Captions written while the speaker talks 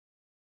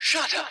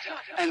Shut up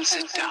and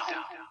sit down.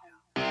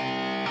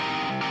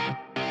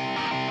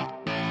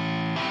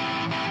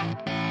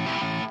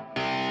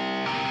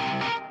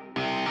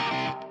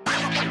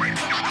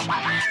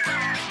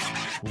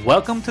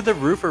 Welcome to the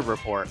Roofr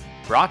Report,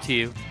 brought to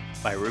you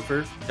by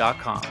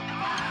Roofr.com.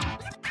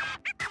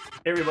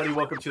 Hey everybody,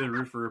 welcome to the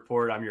Roofr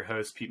Report. I'm your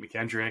host, Pete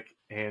McKendrick,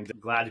 and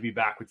I'm glad to be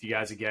back with you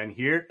guys again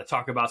here to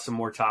talk about some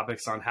more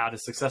topics on how to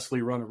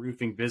successfully run a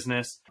roofing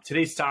business.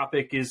 Today's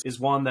topic is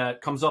one that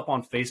comes up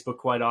on Facebook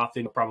quite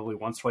often, probably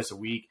once, twice a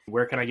week.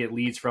 Where can I get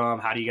leads from?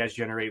 How do you guys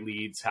generate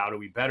leads? How do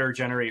we better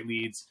generate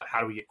leads?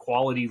 How do we get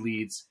quality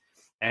leads?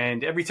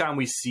 And every time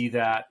we see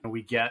that,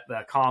 we get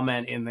the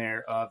comment in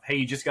there of, hey,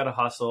 you just got to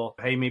hustle.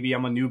 Hey, maybe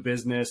I'm a new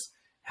business.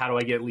 How do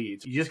I get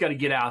leads? You just got to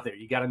get out there.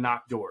 You got to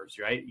knock doors,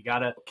 right? You got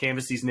to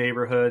canvass these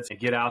neighborhoods and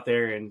get out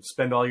there and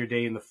spend all your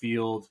day in the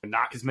field and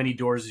knock as many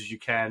doors as you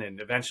can.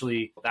 And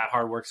eventually that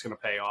hard work's going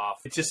to pay off.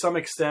 To some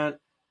extent,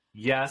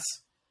 yes,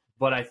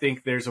 but I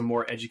think there's a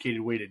more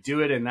educated way to do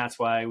it. And that's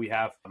why we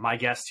have my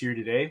guests here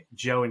today,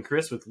 Joe and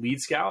Chris with Lead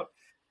Scout.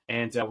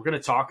 And we're going to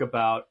talk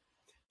about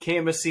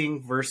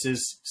canvassing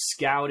versus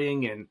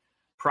scouting and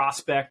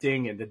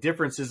prospecting and the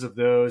differences of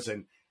those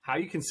and how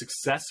you can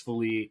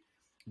successfully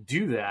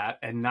do that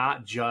and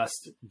not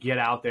just get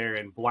out there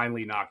and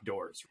blindly knock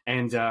doors.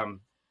 And so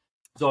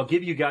I'll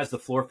give you guys the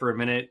floor for a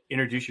minute,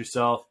 introduce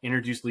yourself,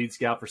 introduce Lead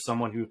Scout for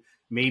someone who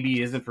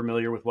maybe isn't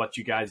familiar with what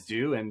you guys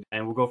do, and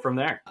we'll go from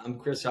there. I'm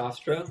Chris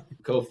Hofstra,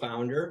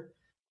 co-founder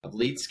of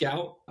Lead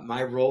Scout.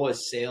 My role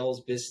is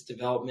sales, business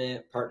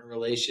development, partner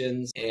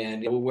relations,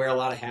 and we wear a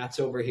lot of hats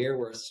over here.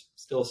 We're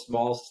still a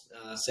small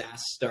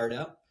SaaS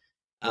startup,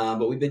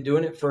 but we've been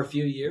doing it for a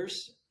few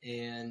years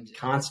and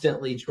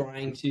constantly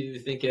trying to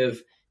think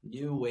of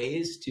new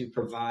ways to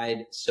provide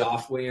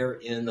software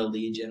in the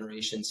lead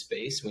generation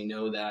space. We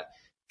know that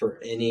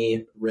for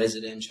any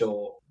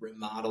residential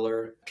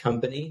remodeler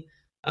company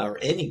or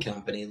any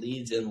company,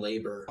 leads and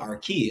labor are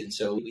key. And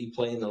so we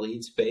play in the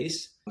lead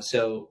space.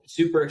 So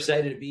super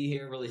excited to be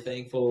here. Really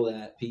thankful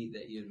that Pete,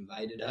 that you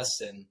invited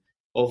us. And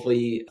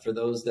hopefully for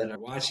those that are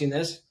watching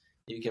this,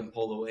 you can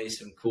pull away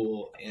some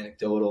cool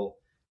anecdotal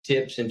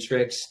tips and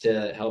tricks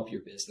to help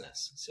your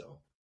business. So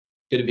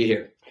good to be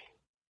here.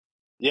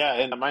 Yeah,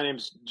 and my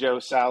name's Joe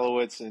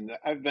Salowitz, and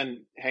I've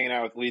been hanging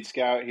out with Lead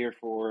Scout here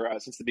for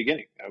since the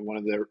beginning. I'm one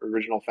of the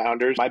original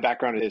founders. My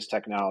background is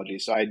technology,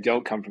 so I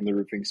don't come from the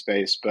roofing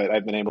space, but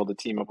I've been able to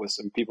team up with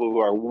some people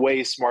who are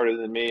way smarter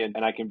than me, and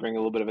I can bring a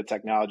little bit of a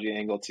technology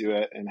angle to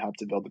it and help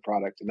to build the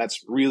product. And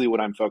that's really what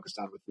I'm focused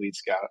on with Lead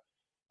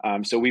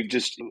Scout. So we've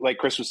just, like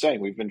Chris was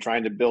saying, we've been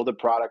trying to build a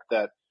product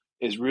that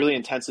is really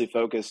intensely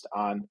focused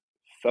on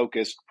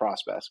focused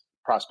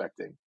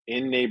prospecting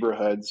in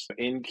neighborhoods,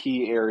 in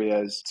key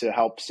areas to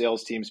help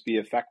sales teams be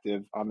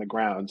effective on the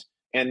ground.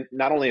 And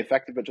not only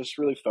effective, but just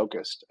really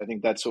focused. I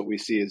think that's what we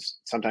see is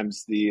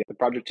sometimes the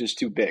project is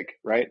too big,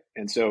 right?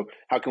 And so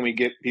how can we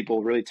get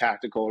people really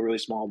tactical, really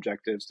small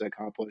objectives to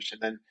accomplish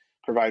and then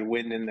provide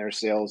win in their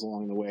sales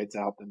along the way to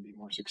help them be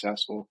more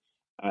successful?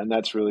 And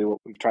that's really what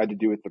we've tried to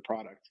do with the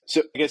product.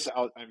 So I guess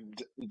I'm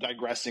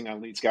digressing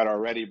on Lead Scout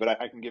already, but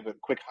I can give a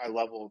quick high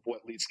level of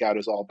what Lead Scout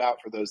is all about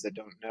for those that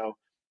don't know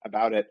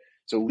about it.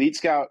 So Lead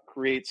Scout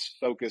creates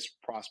focused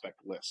prospect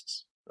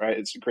lists, right?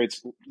 It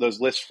creates those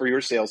lists for your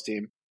sales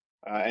team,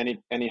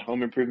 any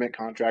home improvement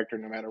contractor,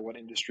 no matter what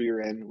industry you're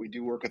in. We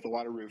do work with a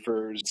lot of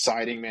roofers,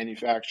 siding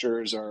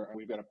manufacturers, or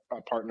we've got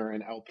a partner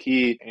in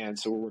LP. And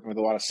so we're working with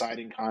a lot of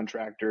siding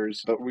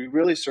contractors, but we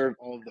really serve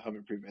all of the home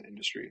improvement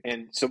industry.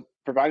 And so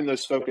providing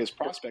those focused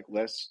prospect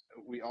lists,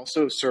 we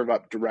also serve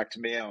up direct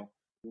mail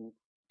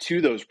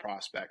to those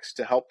prospects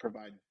to help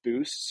provide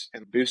boosts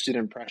and boosted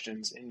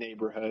impressions in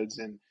neighborhoods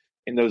and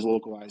in those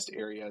localized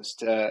areas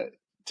to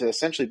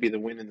essentially be the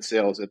win in the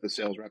sales at the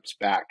sales reps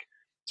back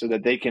so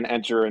that they can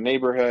enter a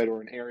neighborhood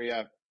or an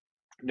area,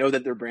 know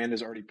that their brand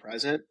is already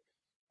present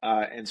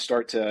and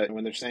start to,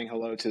 when they're saying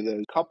hello to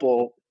the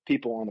couple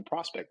people on the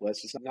prospect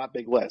list, it's not a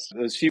big list.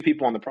 Those few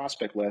people on the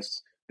prospect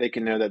list, they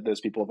can know that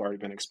those people have already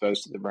been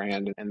exposed to the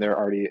brand and they're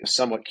already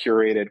somewhat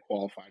curated,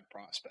 qualified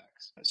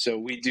prospects. So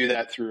we do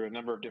that through a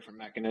number of different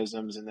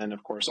mechanisms. And then,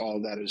 of course, all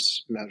of that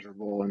is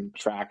measurable and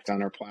tracked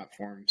on our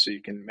platform so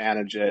you can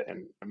manage it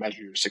and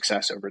measure your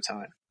success over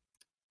time.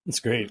 That's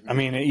great. I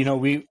mean,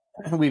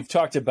 we've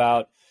talked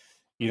about,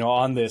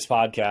 on this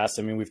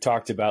podcast, we've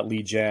talked about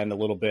lead gen a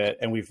little bit,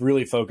 and we've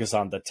really focused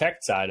on the tech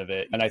side of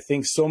it. And I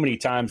think so many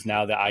times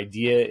now the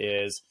idea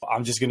is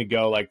I'm just going to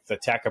go like the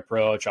tech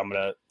approach. I'm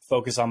going to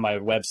focus on my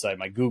website,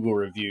 my Google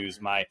reviews,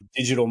 my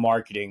digital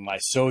marketing, my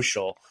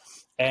social.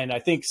 And I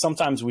think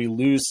sometimes we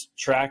lose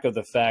track of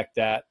the fact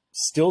that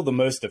still the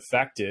most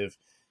effective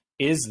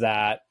is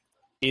that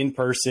in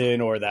person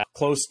or that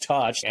close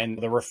touch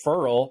and the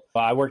referral.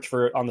 I worked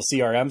on the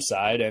CRM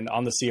side, and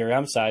on the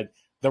CRM side,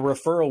 the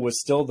referral was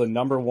still the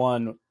number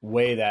one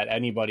way that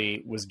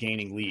anybody was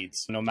gaining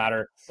leads. No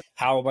matter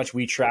how much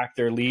we tracked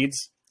their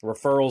leads,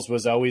 referrals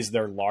was always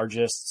their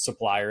largest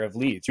supplier of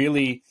leads.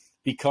 Really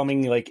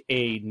becoming like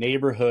a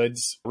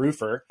neighborhood's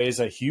roofer is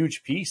a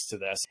huge piece to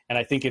this. And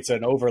I think it's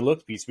an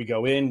overlooked piece. We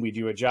go in, we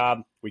do a job,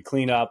 we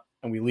clean up,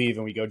 and we leave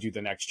and we go do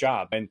the next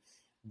job. And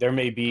there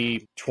may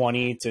be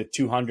 20 to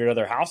 200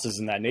 other houses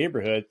in that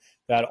neighborhood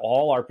that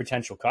all are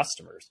potential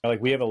customers.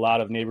 Like we have a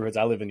lot of neighborhoods.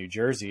 I live in New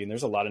Jersey, and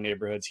there's a lot of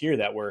neighborhoods here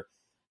that were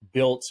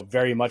built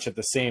very much at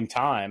the same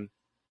time.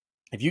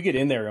 If you get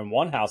in there and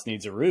one house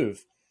needs a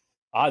roof,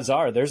 odds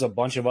are there's a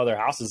bunch of other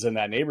houses in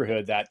that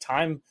neighborhood that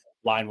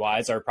timeline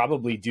wise are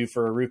probably due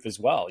for a roof as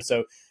well.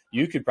 So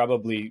you could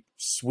probably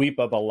sweep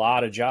up a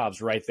lot of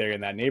jobs right there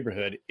in that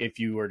neighborhood if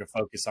you were to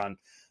focus on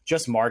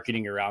just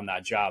marketing around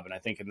that job. And I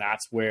think, and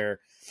that's where,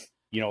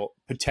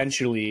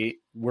 potentially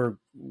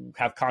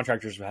have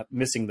contractors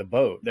missing the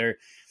boat.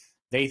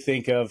 They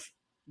think of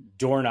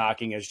door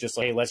knocking as just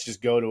like, hey, let's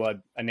just go to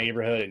a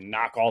neighborhood and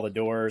knock all the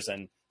doors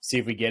and see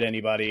if we get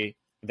anybody.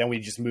 Then we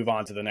just move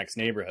on to the next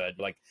neighborhood.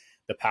 Like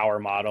the power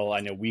model.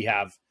 I know we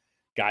have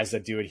guys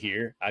that do it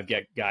here. I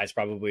get guys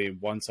probably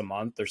once a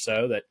month or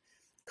so that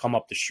come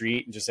up the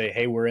street and just say,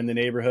 hey, we're in the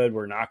neighborhood.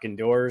 We're knocking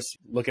doors,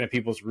 looking at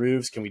people's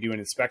roofs. Can we do an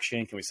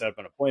inspection? Can we set up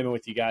an appointment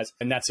with you guys?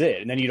 And that's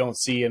it. And then you don't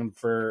see them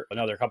for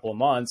another couple of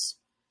months.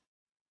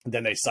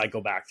 Then they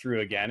cycle back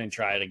through again and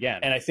try it again.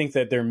 And I think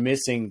that they're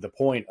missing the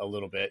point a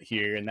little bit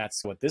here. And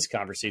that's what this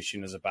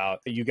conversation is about.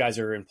 You guys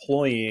are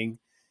employing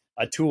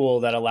a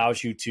tool that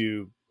allows you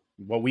to,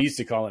 what we used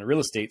to call in real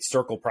estate,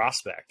 circle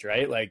prospect,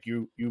 right? Like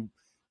you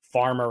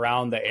farm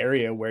around the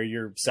area where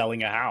you're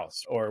selling a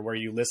house or where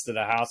you listed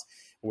a house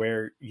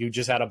where you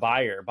just had a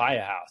buyer buy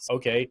a house.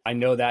 Okay, I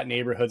know that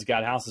neighborhood's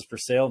got houses for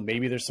sale.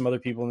 Maybe there's some other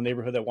people in the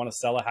neighborhood that want to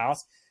sell a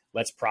house.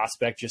 Let's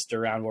prospect just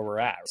around where we're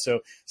at. So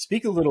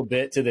speak a little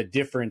bit to the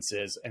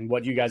differences and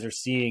what you guys are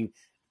seeing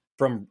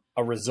from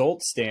a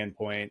result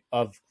standpoint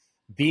of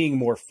being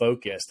more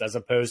focused as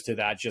opposed to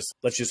that just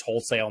let's just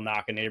wholesale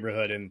knock a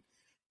neighborhood and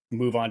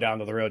move on down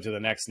to the road to the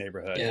next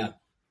neighborhood. Yeah.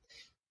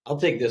 I'll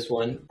take this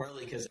one,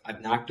 partly because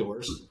I've knocked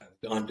doors.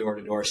 I've gone door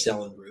to door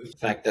selling roofs. In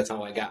fact, that's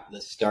how I got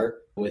the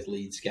start with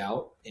Lead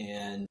Scout.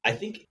 And I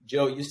think,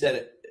 Joe, you said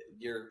it,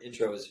 your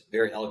intro was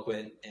very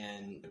eloquent.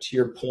 And to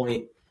your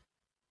point,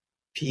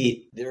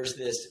 Pete, there's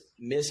this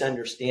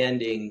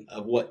misunderstanding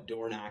of what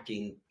door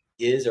knocking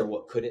is or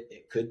what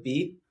it could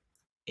be.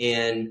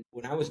 And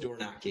when I was door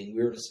knocking,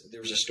 there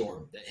was a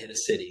storm that hit a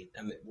city.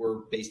 I mean,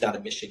 we're based out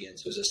of Michigan.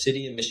 So it was a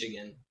city in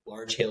Michigan,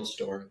 large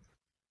hailstorm.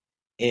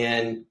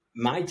 And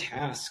my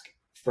task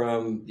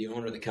from the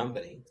owner of the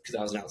company, because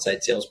I was an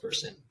outside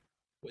salesperson,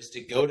 was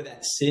to go to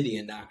that city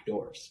and knock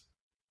doors.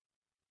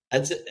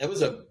 That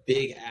was a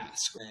big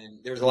ask. And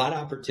there was a lot of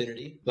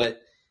opportunity,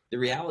 but the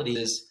reality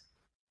is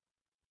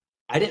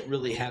I didn't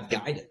really have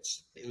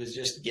guidance. It was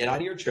just get out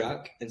of your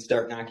truck and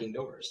start knocking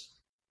doors.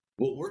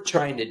 What we're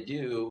trying to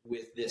do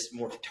with this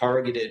more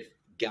targeted,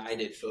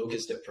 guided,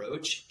 focused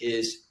approach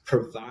is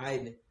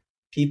provide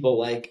people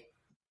like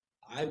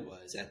I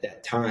was at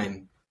that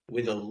time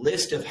with a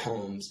list of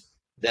homes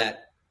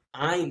that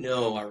I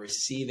know are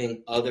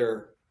receiving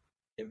other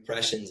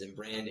impressions and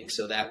branding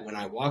so that when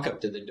I walk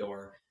up to the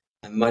door,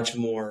 I'm much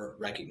more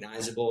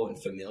recognizable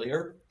and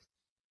familiar.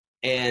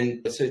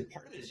 And so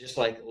part of it is just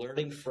like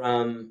learning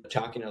from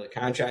talking to other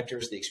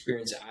contractors, the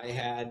experience I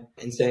had,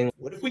 and saying,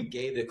 what if we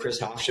gave the Chris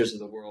Hofsters of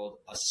the world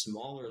a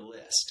smaller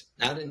list,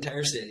 not an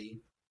entire city,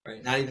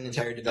 right? Not even an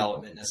entire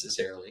development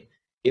necessarily.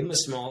 Give them a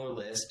smaller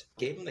list,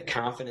 gave them the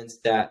confidence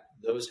that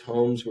those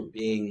homes were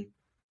being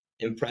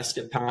impressed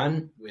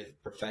upon with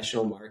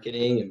professional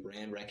marketing and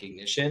brand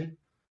recognition,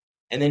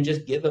 and then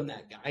just give them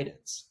that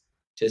guidance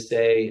to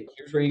say,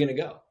 here's where you're going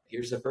to go.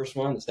 Here's the first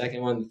one, the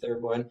second one, the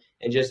third one,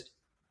 and just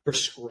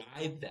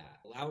prescribe that.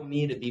 Allow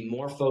me to be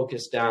more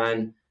focused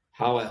on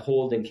how I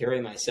hold and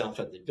carry myself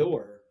at the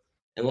door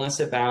and less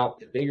about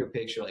the bigger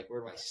picture, like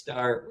where do I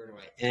start, where do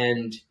I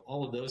end,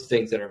 all of those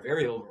things that are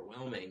very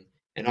overwhelming.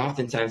 And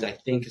oftentimes I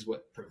think is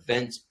what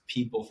prevents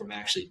people from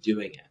actually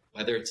doing it,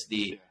 whether it's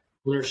the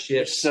ownership.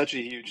 There's such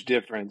a huge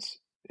difference.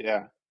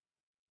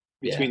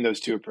 Between those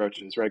two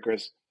approaches, right,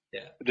 Chris?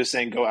 Yeah. Just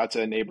saying go out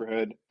to a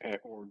neighborhood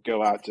or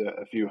go out to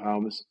a few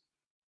homes.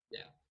 Yeah.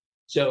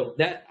 So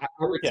that I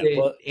would say,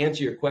 to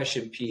answer your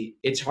question, Pete,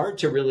 it's hard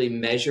to really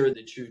measure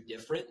the true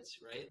difference,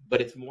 right?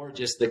 But it's more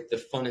just like the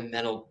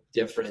fundamental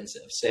difference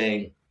of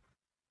saying,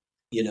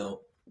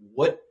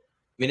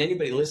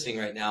 anybody listening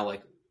right now,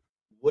 like,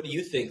 what do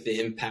you think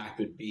the impact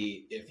would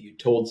be if you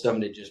told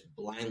someone to just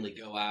blindly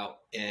go out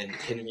and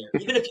hit an area,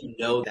 even if you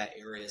know that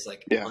area is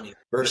like money,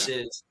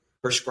 versus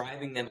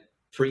prescribing them a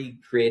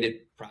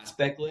pre-created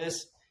prospect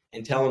list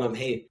and telling them,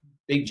 hey,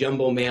 big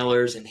jumbo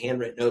mailers and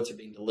handwritten notes are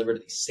being delivered to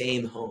these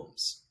same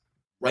homes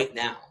right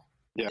now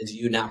as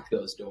you knock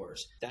those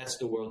doors. That's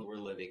the world we're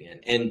living in.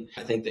 And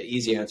I think the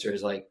easy answer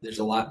is like, there's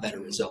a lot better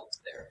results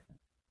there.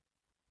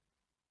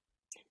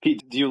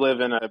 Pete, do you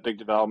live in a big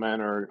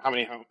development, or how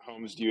many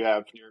homes do you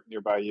have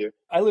nearby you?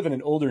 I live in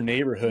an older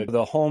neighborhood.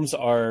 The homes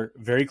are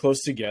very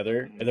close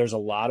together. And there's a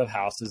lot of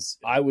houses,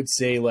 I would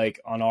say, like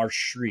on our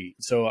street.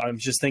 So I'm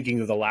just thinking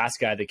of the last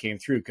guy that came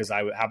through because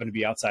I happened to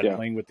be outside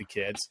playing with the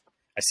kids.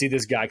 I see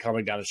this guy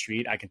coming down the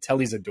street. I can tell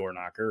he's a door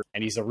knocker,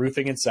 and he's a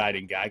roofing and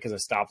siding guy because I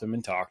stopped him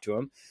and talked to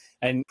him.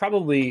 And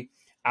probably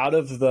out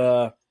of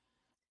the,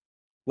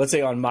 let's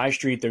say on my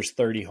street, there's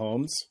 30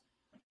 homes.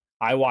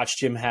 I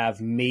watched him have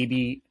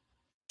maybe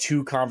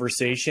 2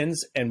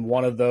 conversations, and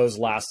one of those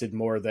lasted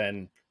more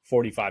than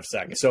 45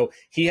 seconds. So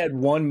he had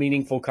one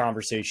meaningful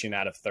conversation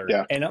out of 30.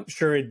 Yeah. And I'm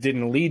sure it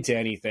didn't lead to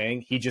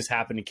anything. He just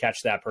happened to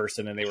catch that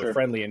person, and they were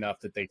friendly enough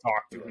that they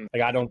talked to him.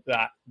 Like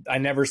I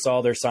never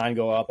saw their sign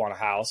go up on a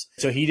house.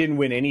 So he didn't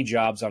win any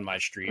jobs on my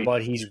street,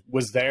 but he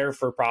was there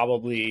for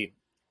probably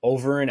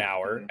over an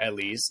hour at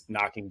least,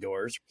 knocking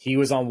doors. He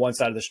was on one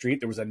side of the street.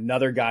 There was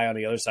another guy on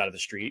the other side of the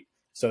street.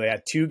 So they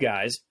had 2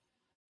 guys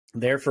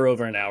there for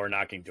over an hour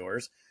knocking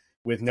doors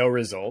with no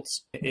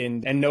results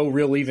and no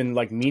real even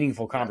like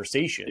meaningful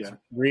conversations,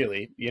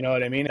 really. You know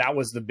what I mean? That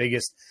was the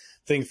biggest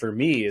thing for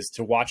me, is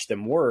to watch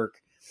them work.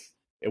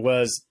 It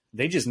was,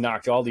 they just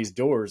knocked all these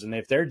doors. And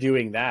if they're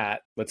doing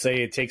that, let's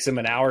say it takes them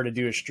an hour to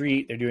do a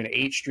street, they're doing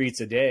 8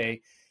 streets a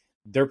day,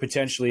 they're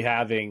potentially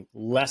having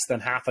less than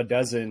half a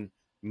dozen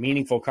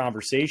meaningful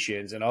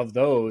conversations. And of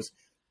those,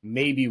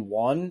 maybe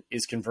 1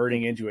 is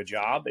converting into a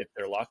job if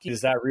they're lucky.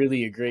 Is that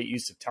really a great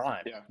use of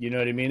time? Yeah. You know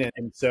what I mean?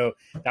 And so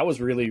that was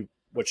really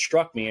what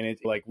struck me. And it,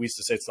 like we used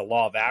to say, it's the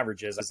law of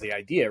averages. That's the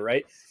idea,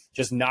 right?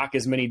 Just knock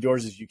as many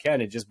doors as you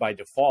can. And just by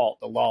default,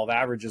 the law of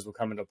averages will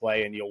come into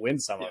play and you'll win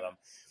some of them.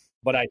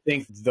 But I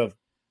think the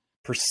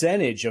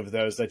percentage of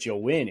those that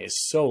you'll win is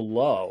so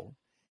low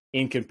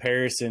in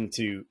comparison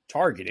to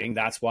targeting.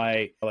 That's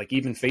why, like,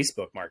 even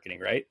Facebook marketing,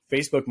 right?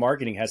 Facebook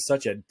marketing has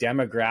such a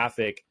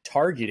demographic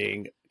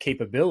targeting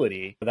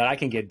capability that I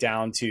can get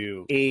down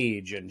to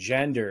age and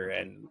gender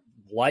and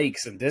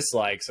likes and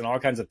dislikes and all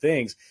kinds of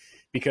things,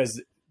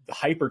 because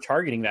hyper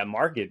targeting that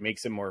market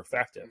makes it more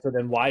effective. So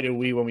then why do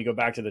we, when we go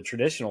back to the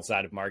traditional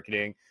side of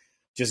marketing,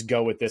 just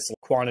go with this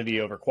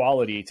quantity over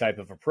quality type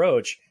of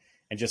approach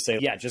and just say,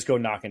 yeah, just go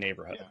knock a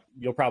neighborhood. Yeah.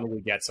 You'll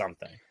probably get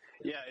something.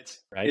 Yeah,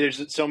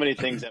 there's so many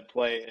things at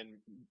play and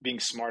being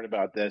smart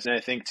about this. And I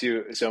think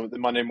too, so the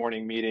Monday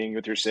morning meeting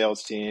with your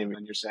sales team,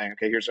 and you're saying,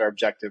 okay, here's our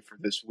objective for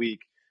this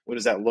week. What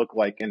does that look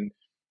like? And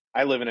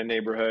I live in a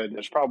neighborhood,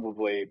 there's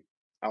probably,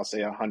 I'll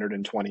say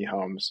 120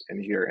 homes in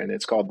here, and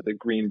it's called the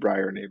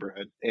Greenbrier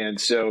neighborhood. And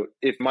so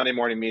if Monday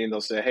morning meeting,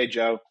 they'll say, hey,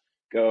 Joe,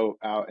 go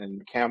out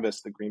and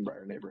canvass the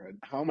Greenbrier neighborhood.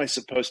 How am I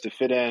supposed to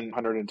fit in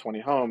 120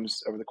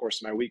 homes over the course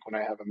of my week when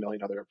I have a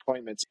million other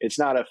appointments? It's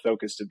not a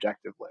focused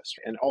objective list.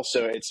 And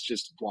also it's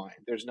just blind.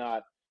 There's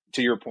not,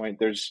 to your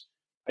point,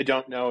 I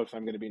don't know if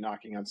I'm going to be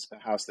knocking on a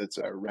house that's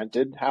a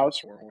rented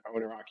house or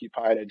owner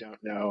occupied. I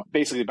don't know.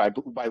 Basically by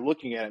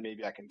looking at it,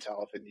 maybe I can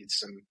tell if it needs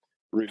some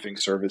roofing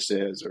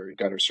services or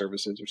gutter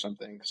services or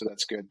something. So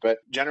that's good. But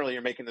generally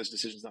you're making those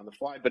decisions on the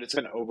fly, but it's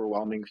an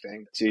overwhelming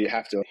thing. So you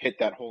have to hit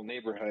that whole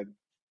neighborhood.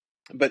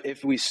 But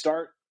if we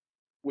start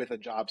with a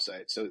job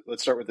site, so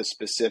let's start with a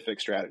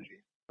specific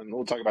strategy. And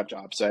we'll talk about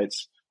job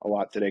sites a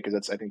lot today, because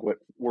that's, I think, what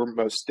we're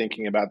most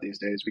thinking about these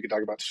days. We could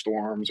talk about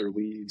storms or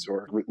leads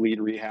or lead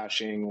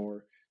rehashing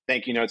or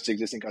thank you notes to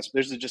existing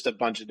customers. There's just a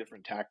bunch of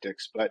different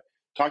tactics. But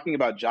talking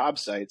about job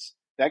sites,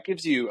 that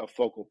gives you a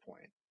focal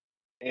point.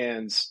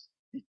 And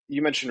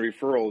you mentioned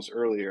referrals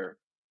earlier.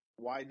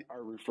 Why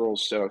are referrals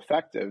so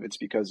effective? It's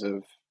because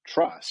of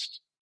trust.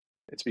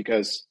 It's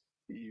because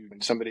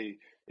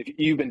if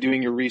you've been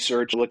doing your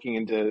research, looking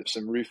into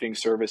some roofing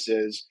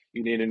services,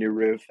 you need a new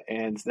roof,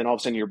 and then all of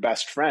a sudden your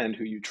best friend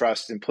who you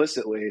trust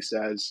implicitly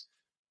says,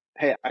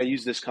 hey, I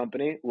use this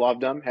company,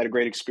 loved them, had a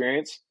great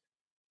experience.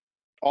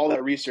 All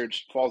that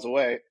research falls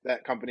away.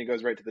 That company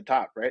goes right to the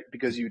top, right?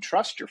 Because you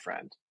trust your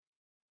friend.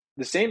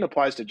 The same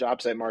applies to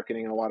job site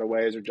marketing in a lot of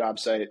ways, or job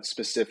site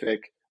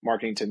specific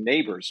marketing to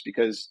neighbors,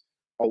 because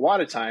a lot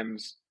of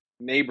times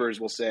neighbors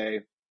will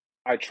say,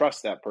 I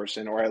trust that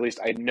person, or at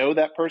least I know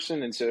that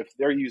person. And so if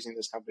they're using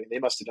this company, they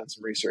must have done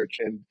some research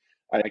and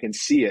I can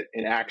see it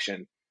in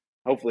action.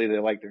 Hopefully they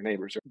like their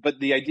neighbors. But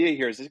the idea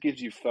here is this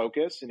gives you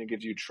focus and it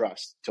gives you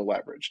trust to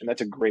leverage. And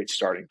that's a great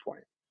starting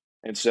point.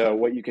 And so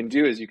what you can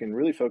do is you can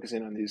really focus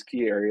in on these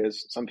key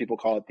areas. Some people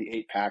call it the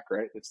 8-pack,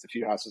 right? It's the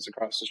few houses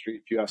across the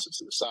street, few houses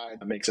to the side.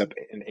 It makes up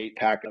an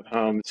 8-pack of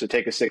homes. So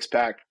take a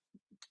 6-pack,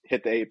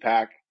 hit the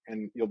 8-pack,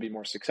 and you'll be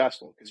more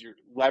successful because you're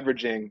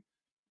leveraging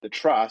the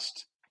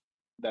trust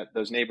that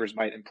those neighbors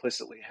might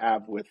implicitly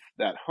have with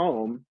that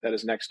home that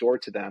is next door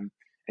to them.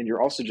 And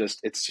you're also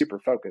it's super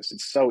focused.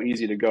 It's so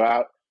easy to go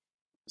out,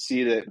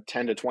 see the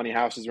 10 to 20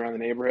 houses around the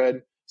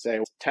neighborhood, say,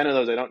 well, 10 of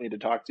those I don't need to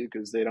talk to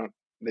because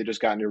they just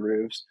got new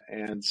roofs.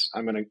 And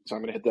I'm going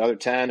to hit the other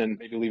 10 and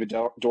maybe leave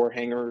a door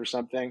hanger or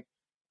something.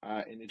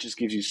 And it just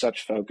gives you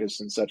such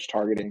focus and such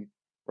targeting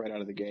right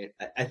out of the gate.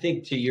 I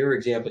think to your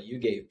example you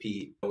gave,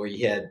 Pete, where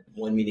you had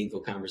one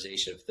meaningful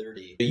conversation of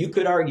 30, you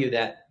could argue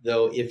that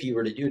though, if you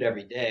were to do it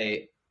every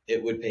day,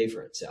 it would pay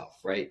for itself,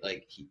 right?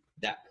 Like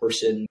that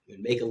person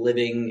would make a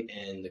living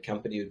and the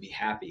company would be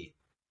happy.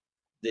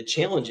 The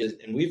challenge is,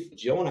 and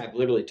Joe and I have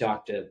literally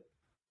talked to,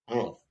 I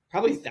don't know,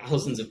 probably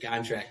thousands of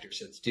contractors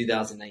since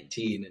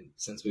 2019 and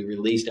since we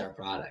released our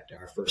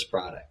first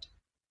product.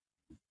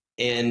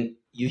 And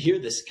you hear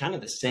this kind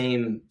of the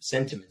same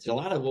sentiments. A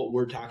lot of what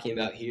we're talking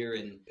about here,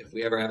 and if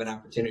we ever have an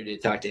opportunity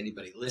to talk to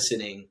anybody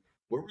listening,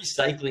 we're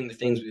recycling the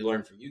things we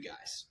learned from you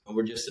guys, and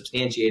we're just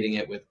substantiating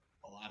it with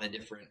a lot of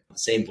different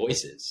same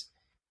voices.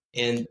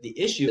 And the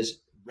issue is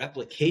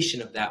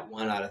replication of that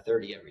 1 out of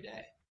 30 every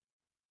day.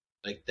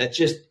 Like that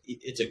just,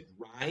 it's a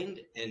grind,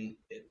 and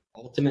it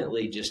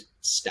ultimately just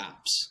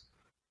stops.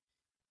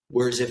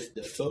 Whereas if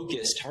the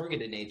focused,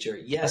 targeted nature,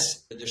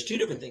 yes, there's two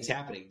different things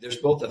happening. There's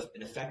both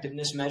an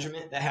effectiveness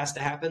measurement that has to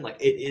happen. Like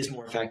it is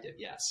more effective,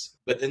 yes.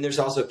 But then there's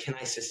also, can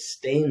I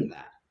sustain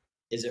that?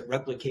 Is it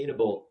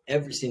replicatable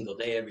every single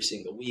day, every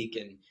single week?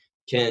 And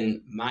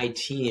can my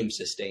team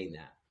sustain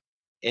that?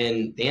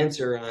 And the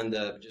answer on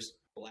the just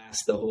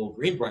blast the whole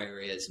Greenbrier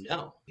area is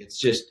no.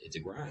 It's a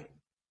grind.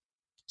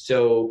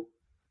 So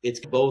it's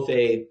both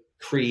a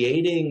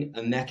creating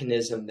a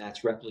mechanism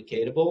that's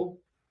replicatable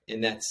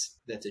and that's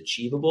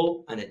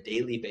achievable on a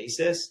daily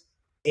basis,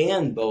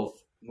 and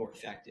both more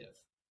effective.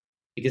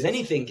 Because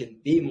anything can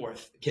be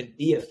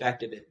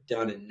effective if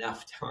done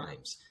enough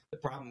times. The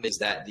problem is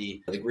that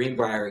the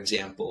Greenbrier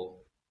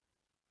example,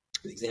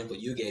 the example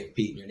you gave,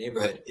 Pete, in your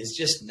neighborhood, is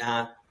just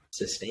not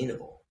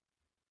sustainable.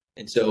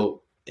 And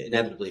so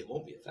inevitably it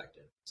won't be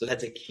effective. So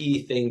that's a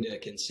key thing to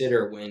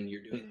consider when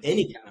you're doing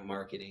any kind of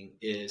marketing,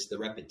 is the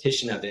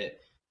repetition of it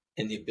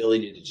and the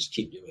ability to just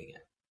keep doing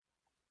it.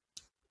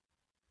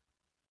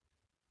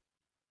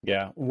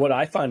 Yeah. What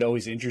I find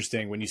always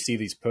interesting when you see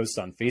these posts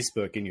on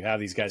Facebook and you have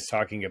these guys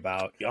talking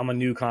about, I'm a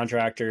new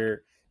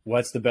contractor,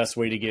 what's the best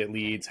way to get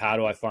leads? How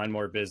do I find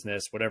more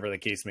business? Whatever the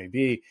case may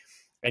be.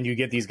 And you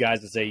get these guys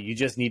to say, you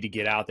just need to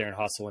get out there and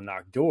hustle and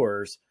knock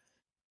doors.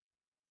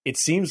 It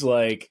seems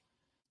like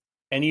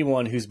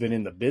anyone who's been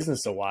in the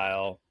business a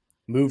while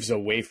moves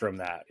away from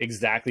that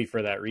exactly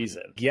for that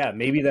reason. Yeah,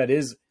 maybe that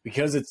is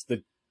because it's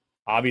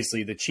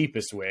obviously the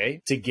cheapest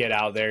way to get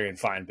out there and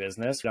find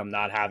business. I'm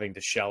not having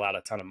to shell out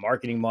a ton of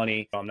marketing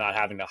money. I'm not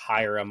having to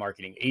hire a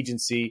marketing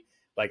agency.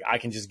 Like I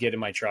can just get in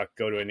my truck,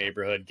 go to a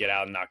neighborhood, get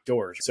out and knock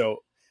doors.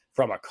 So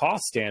from a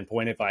cost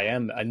standpoint, if I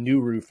am a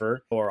new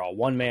roofer or a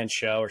one-man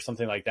show or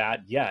something like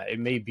that, yeah, it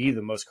may be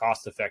the most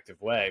cost-effective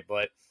way.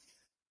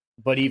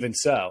 But even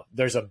so,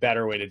 there's a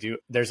better way to do it.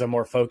 There's a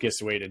more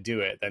focused way to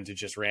do it than to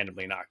just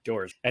randomly knock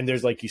doors. And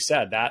there's, like you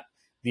said, that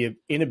the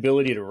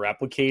inability to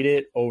replicate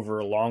it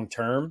over long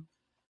term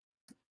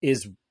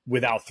is,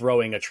 without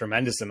throwing a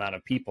tremendous amount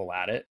of people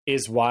at it,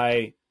 is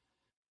why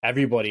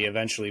everybody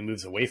eventually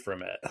moves away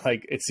from it.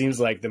 Like it seems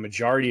like the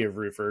majority of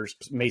roofers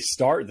may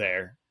start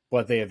there,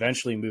 but they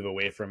eventually move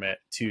away from it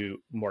to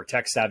more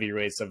tech savvy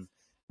ways of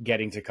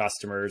getting to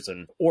customers,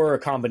 or a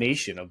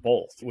combination of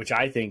both, which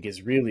I think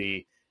is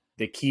really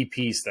the key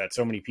piece that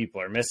so many people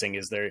are missing.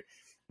 Is they're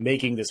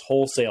making this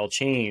wholesale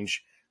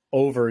change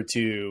over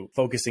to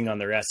focusing on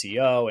their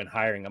SEO and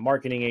hiring a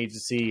marketing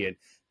agency and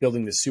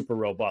building this super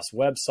robust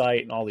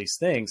website and all these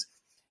things.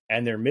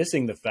 And they're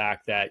missing the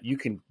fact that you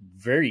can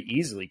very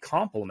easily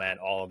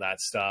complement all of that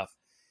stuff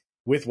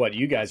with what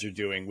you guys are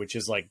doing, which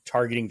is like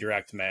targeting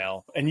direct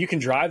mail. And you can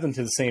drive them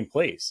to the same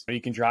place, or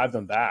you can drive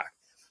them back.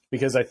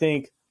 Because I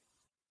think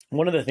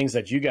one of the things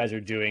that you guys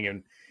are doing,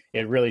 and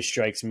it really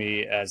strikes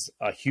me as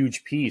a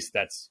huge piece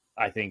that's,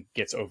 I think,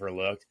 gets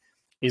overlooked,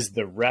 is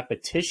the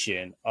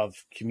repetition of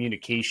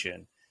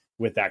communication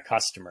with that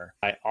customer.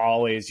 I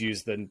always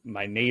use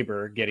my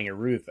neighbor getting a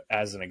roof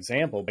as an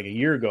example. Like a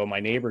year ago,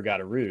 my neighbor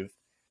got a roof,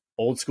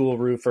 old school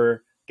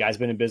roofer, guy's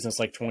been in business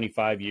like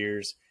 25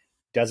 years,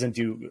 doesn't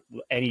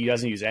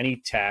use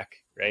any tech,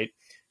 right?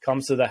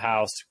 Comes to the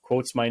house,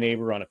 quotes my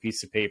neighbor on a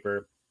piece of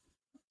paper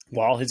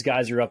while his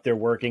guys are up there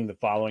working the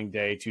following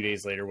day, 2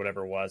 days later,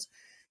 whatever it was.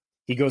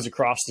 He goes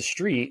across the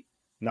street,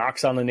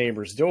 knocks on the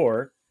neighbor's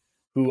door,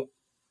 who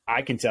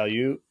I can tell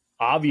you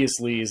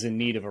obviously is in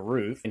need of a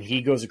roof. And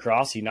he goes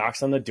across, he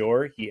knocks on the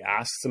door, he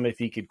asks them if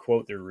he could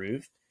quote their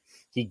roof.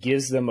 He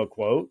gives them a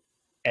quote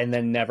and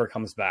then never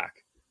comes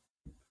back.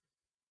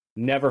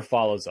 Never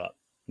follows up.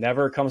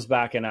 Never comes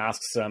back and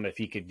asks them if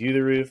he could do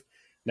the roof.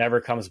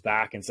 Never comes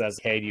back and says,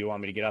 hey, do you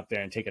want me to get up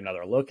there and take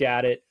another look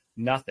at it?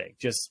 Nothing.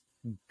 Just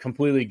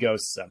completely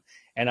ghosts them.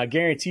 And I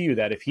guarantee you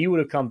that if he would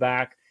have come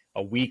back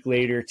a week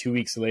later, 2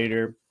 weeks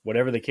later,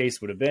 whatever the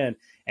case would have been,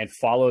 and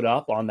followed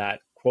up on that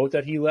quote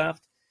that he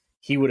left,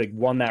 he would have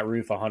won that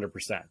roof 100%,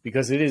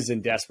 because it is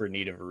in desperate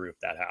need of a roof,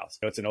 that house.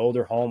 It's an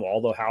older home. All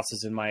the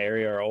houses in my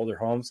area are older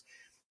homes.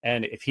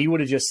 And if he would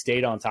have just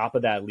stayed on top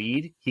of that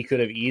lead, he could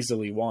have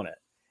easily won it.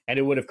 And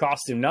it would have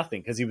cost him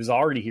nothing because he was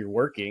already here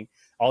working.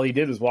 All he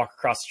did was walk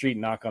across the street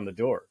and knock on the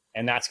door.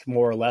 And that's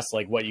more or less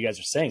like what you guys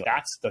are saying.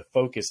 That's the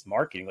focused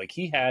marketing. Like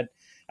he had,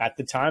 at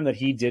the time that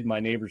he did my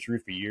neighbor's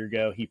roof a year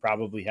ago, he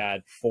probably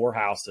had 4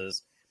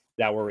 houses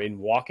that were in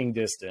walking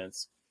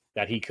distance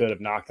that he could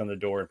have knocked on the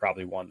door and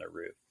probably won their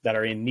roof, that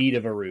are in need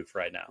of a roof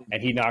right now.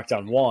 And he knocked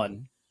on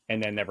one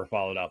and then never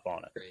followed up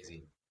on it.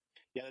 Crazy.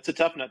 Yeah, that's a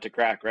tough nut to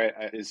crack, right?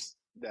 Is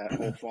that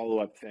whole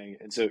follow-up thing.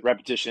 And so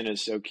repetition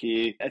is so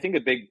key. I think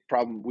a big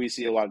problem we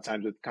see a lot of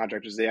times with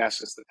contractors, they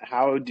ask us,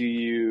 how do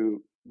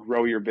you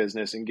grow your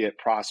business and get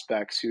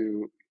prospects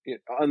who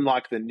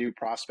unlock the new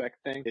prospect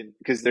thing,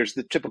 because there's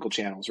the typical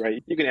channels,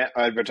 right? You can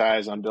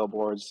advertise on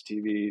billboards,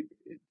 TV,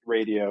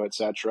 radio,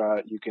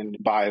 etc. You can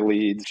buy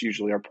leads,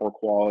 usually are poor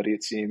quality,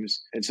 it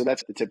seems. And so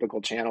that's the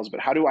typical channels. But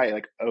how do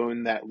I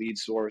own that lead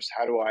source?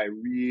 How do I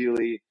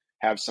really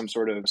have some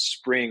sort of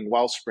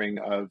wellspring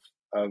of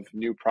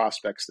new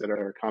prospects that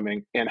are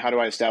coming? And how do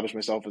I establish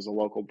myself as a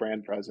local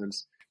brand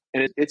presence?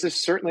 And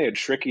it's certainly a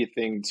tricky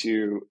thing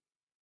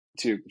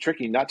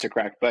tricky not to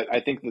crack. But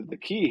I think that the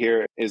key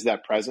here is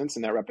that presence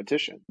and that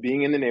repetition,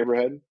 being in the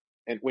neighborhood.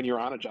 And when you're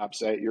on a job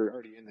site, you're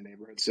already in the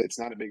neighborhood. So it's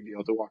not a big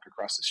deal to walk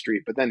across the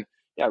street. But then,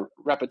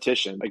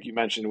 repetition. Like you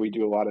mentioned, we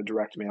do a lot of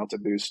direct mail to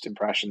boost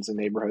impressions in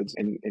neighborhoods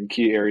and in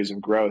key areas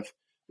of growth.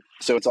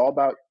 So it's all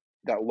about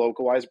that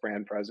localized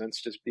brand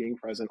presence, just being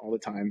present all the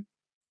time.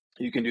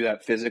 You can do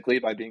that physically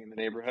by being in the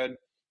neighborhood.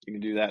 You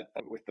can do that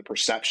with the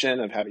perception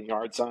of having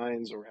yard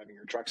signs or having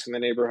your trucks in the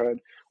neighborhood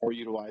or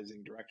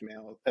utilizing direct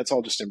mail. That's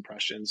all just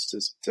impressions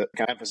to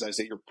kind of emphasize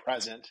that you're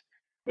present.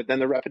 But then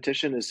the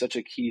repetition is such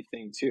a key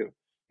thing too.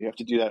 You have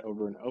to do that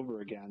over and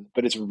over again,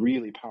 but it's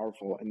really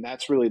powerful. And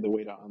that's really the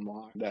way to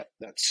unlock that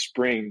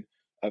spring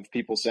of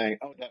people saying,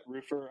 oh, that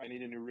roofer, I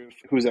need a new roof.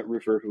 Who's that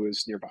roofer who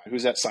is nearby?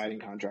 Who's that siding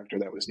contractor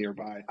that was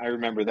nearby? I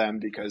remember them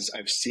because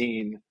I've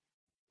seen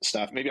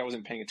stuff. Maybe I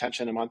wasn't paying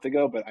attention a month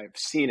ago, but I've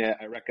seen it.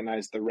 I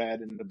recognize the red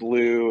and the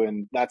blue,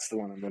 and that's the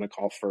one I'm going to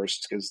call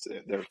first because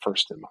they're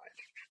first in mind.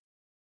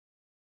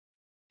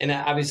 And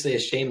obviously a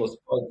shameless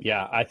plug.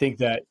 Yeah, I think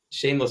that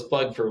shameless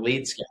plug for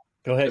Lead Scout.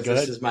 Go ahead.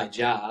 This is my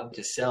job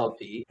to sell,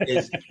 Pete.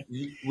 Is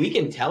we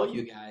can tell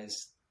you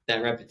guys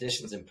that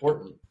repetition is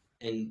important.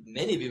 And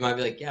many of you might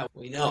be like, yeah,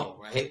 we know,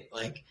 right?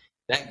 Like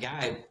that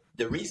guy,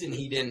 the reason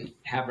he didn't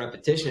have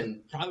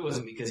repetition probably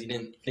wasn't because he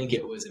didn't think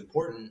it was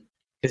important,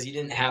 because he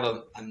didn't have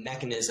a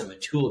mechanism, a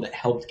tool that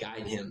helped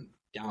guide him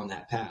down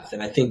that path.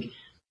 And I think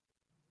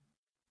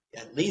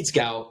at Lead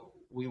Scout,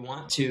 we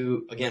want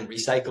to, again,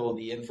 recycle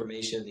the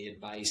information, the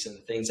advice, and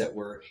the things that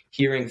we're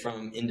hearing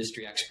from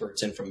industry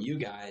experts and from you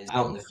guys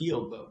out in the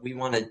field. But we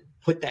want to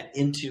put that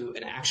into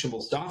an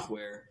actionable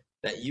software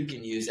that you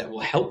can use that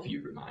will help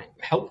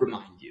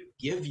remind you,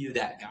 give you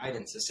that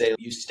guidance to say,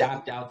 you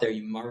stopped out there,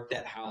 you marked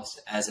that house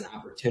as an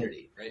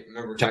opportunity, right?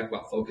 Remember, we're talking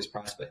about focus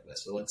prospect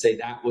list. So let's say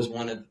that was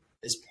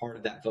as part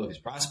of that focus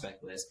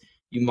prospect list.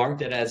 You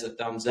marked it as a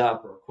thumbs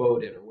up or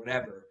quoted or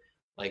whatever.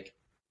 Like,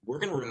 we're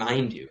going to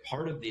remind you.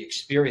 Part of the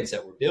experience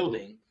that we're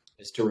building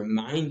is to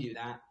remind you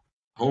that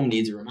home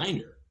needs a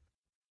reminder.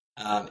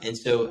 And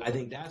so I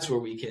think that's where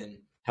we can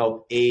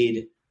help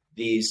aid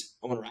these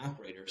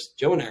owner-operators.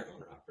 Joe and I are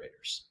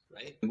owner-operators,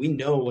 right? And we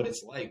know what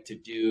it's like to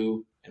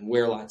do and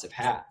wear lots of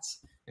hats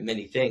and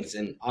many things.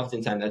 And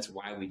oftentimes that's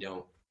why we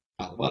don't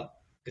follow up,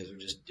 because we're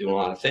just doing a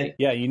lot of things.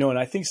 Yeah, and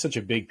I think such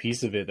a big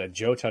piece of it that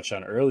Joe touched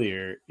on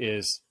earlier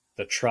is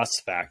the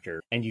trust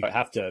factor. And you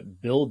have to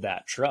build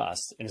that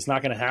trust. And it's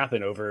not going to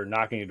happen over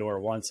knocking a door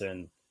once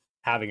and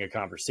having a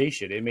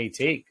conversation. It may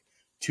take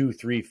 2,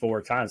 3,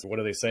 4 times. What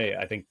do they say?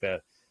 I think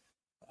the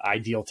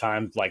ideal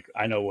time, like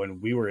I know when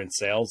we were in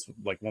sales,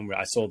 like when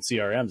I sold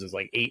CRMs, is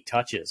like 8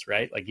 touches,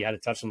 right? Like you had to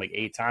touch them like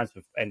 8 times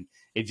and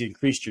it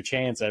increased your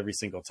chance every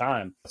single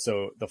time.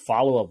 So the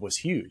follow-up was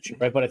huge,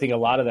 right? But I think a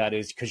lot of that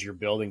is because you're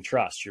building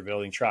trust, you're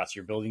building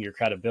your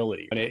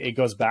credibility. And it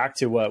goes back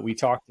to what we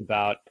talked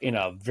about in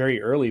a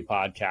very early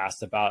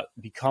podcast about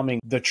becoming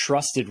the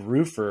trusted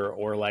roofer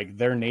or like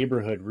their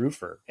neighborhood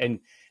roofer. And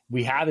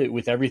we have it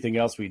with everything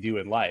else we do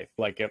in life.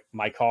 Like if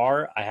my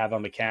car, I have a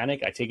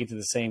mechanic, I take it to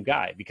the same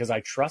guy because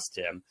I trust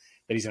him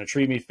that he's going to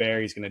treat me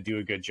fair. He's going to do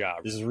a good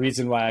job. There's a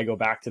reason why I go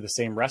back to the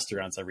same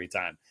restaurants every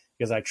time,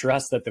 because I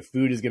trust that the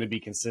food is going to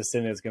be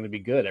consistent. And it's going to be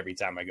good every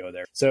time I go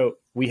there. So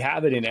we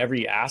have it in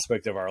every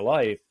aspect of our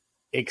life,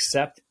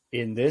 except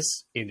in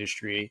this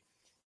industry,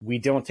 we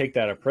don't take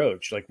that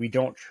approach. Like we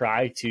don't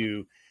try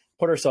to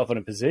put ourselves in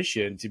a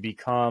position to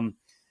become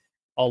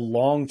a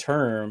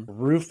long-term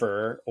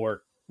roofer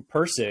or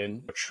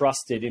person, a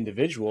trusted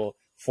individual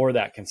for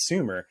that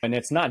consumer. And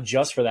it's not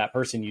just for that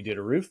person you did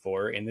a roof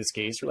for. In this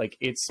case, like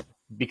it's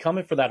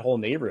becoming for that whole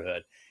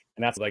neighborhood.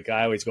 And that's like,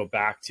 I always go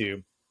back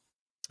to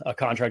a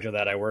contractor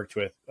that I worked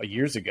with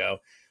years ago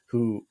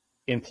who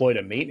employed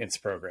a maintenance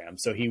program.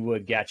 So he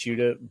would get you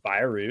to buy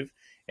a roof.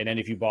 And then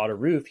if you bought a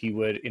roof, he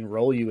would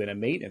enroll you in a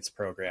maintenance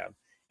program.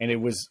 And it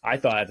was, I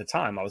thought at the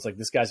time, I was like,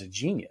 this guy's a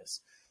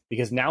genius,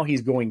 because now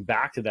he's going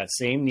back to that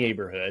same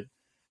neighborhood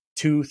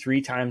 2,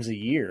 3 times a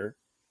year.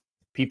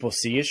 People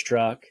see his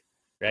truck,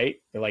 right?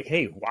 They're like,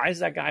 hey, why is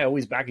that guy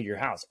always back at your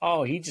house?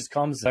 Oh, he just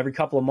comes every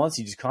couple of months.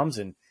 He just comes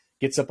and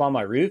gets up on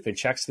my roof and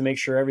checks to make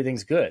sure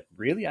everything's good.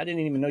 Really? I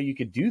didn't even know you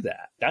could do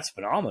that. That's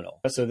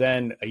phenomenal. So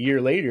then a year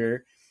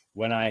later,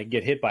 when I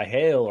get hit by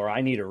hail or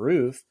I need a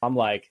roof, I'm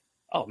like,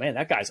 oh man,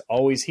 that guy's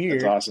always here.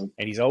 That's awesome.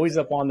 And he's always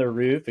up on the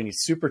roof and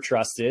he's super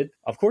trusted.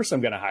 Of course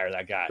I'm going to hire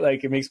that guy.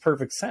 Like it makes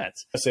perfect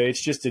sense. So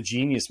it's just a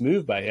genius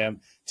move by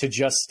him to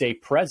just stay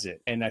present.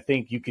 And I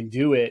think you can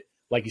do it.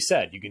 Like you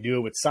said, you can do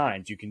it with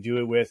signs. You can do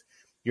it with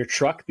your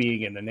truck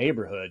being in the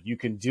neighborhood. You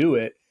can do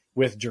it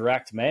with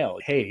direct mail.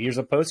 Hey, here's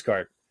a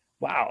postcard.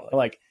 Wow.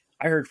 Like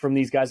I heard from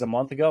these guys a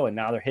month ago and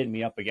now they're hitting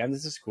me up again.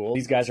 This is cool.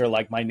 These guys are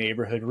like my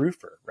neighborhood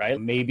roofer, right?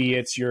 Maybe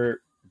it's you're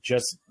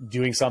just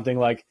doing something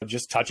like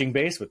just touching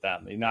base with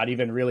them, not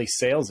even really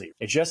salesy.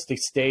 It's just to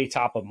stay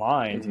top of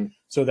mind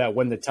so that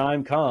when the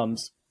time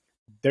comes,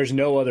 there's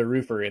no other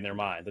roofer in their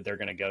mind that they're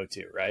going to go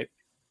to, right?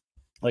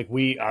 Like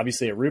we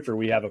obviously at Roofr,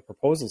 we have a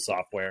proposal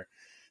software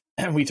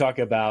and we talk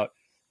about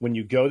when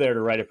you go there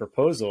to write a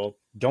proposal,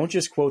 don't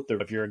just quote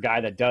if you're a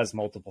guy that does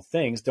multiple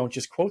things, don't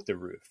just quote the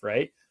roof,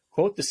 right?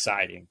 Quote the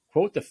siding,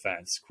 quote the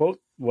fence, quote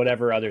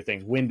whatever other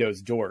things,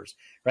 windows, doors,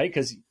 right?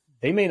 Because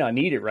they may not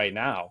need it right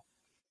now,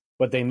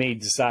 but they may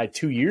decide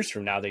 2 years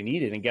from now they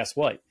need it. And guess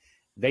what?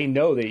 They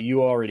know that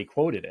you already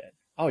quoted it.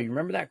 Oh, you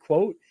remember that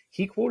quote?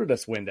 He quoted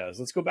us windows.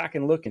 Let's go back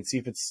and look and see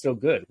if it's still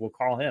good. We'll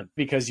call him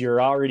because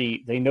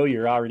they know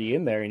you're already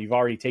in there and you've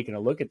already taken a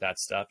look at that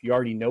stuff. You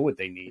already know what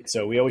they need.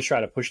 So we always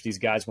try to push these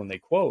guys when they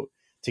quote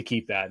to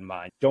keep that in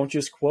mind. Don't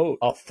just quote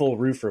a full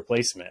roof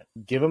replacement.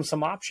 Give them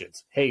some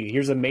options. Hey,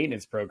 here's a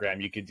maintenance program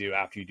you could do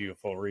after you do a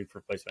full roof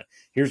replacement.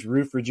 Here's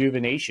roof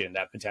rejuvenation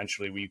that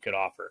potentially we could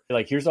offer.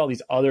 Like, here's all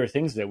these other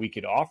things that we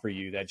could offer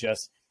you that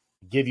just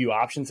give you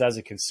options as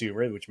a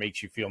consumer, which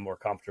makes you feel more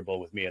comfortable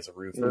with me as a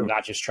roofer,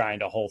 not just trying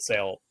to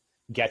wholesale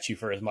get you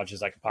for as much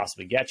as I could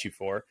possibly get you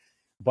for,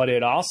 but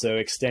it also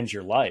extends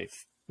your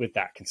life with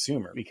that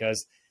consumer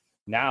because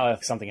now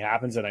if something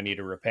happens and I need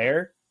a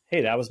repair,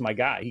 hey, that was my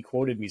guy. He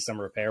quoted me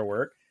some repair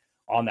work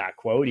on that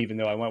quote, even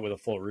though I went with a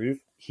full roof.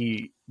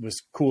 He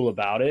was cool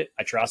about it.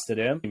 I trusted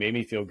him. He made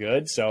me feel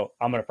good. So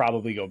I'm going to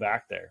probably go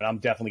back there. And I'm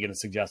definitely going to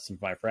suggest him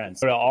to my friends.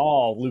 But it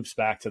all loops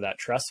back to that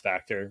trust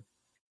factor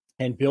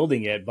and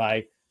building it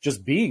by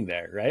just being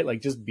there, right?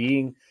 Like just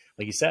being,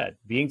 like you said,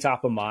 being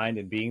top of mind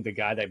and being the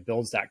guy that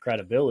builds that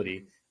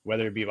credibility,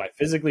 whether it be by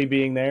physically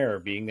being there or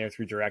being there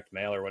through direct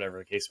mail or whatever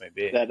the case may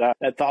be.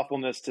 That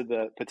thoughtfulness to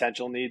the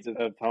potential needs of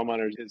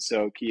homeowners is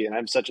so key. And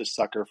I'm such a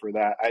sucker for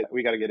that.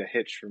 We got to get a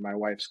hitch for my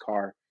wife's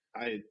car.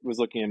 I was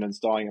looking at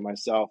installing it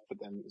myself, but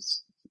then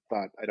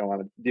thought I don't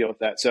want to deal with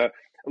that. So I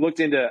looked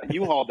into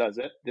U-Haul does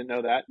it. Didn't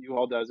know that.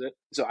 U-Haul does it.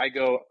 So I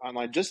go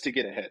online just to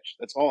get a hitch.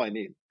 That's all I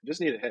need. Just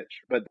need a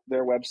hitch. But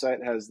their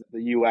website has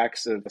the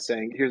UX of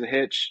saying, here's a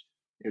hitch.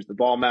 Here's the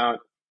ball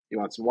mount. You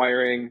want some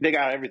wiring? They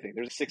got everything.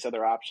 There's 6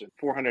 other options.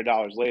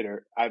 $400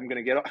 later, I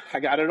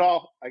got it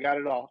all. I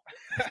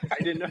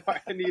didn't know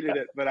I needed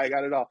it, but I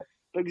got it all.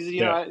 Because,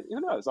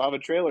 who knows? I'll have a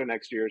trailer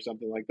next year or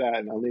something like that,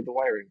 and I'll need the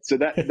wiring. So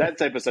that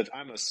type of stuff,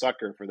 I'm a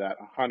sucker for that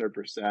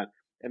 100%.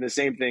 And the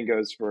same thing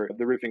goes for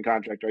the roofing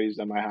contractor I used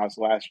on my house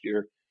last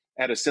year.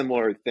 Had a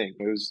similar thing.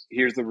 It was,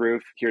 here's the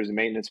roof, here's a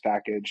maintenance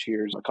package,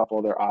 here's a couple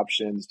other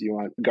options. Do you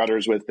want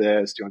gutters with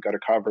this? Do you want gutter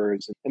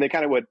covers? And they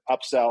kind of would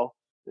upsell.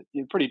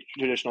 Pretty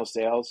traditional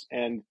sales,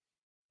 and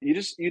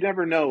you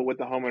never know what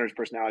the homeowner's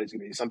personality is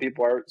going to be. Some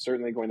people are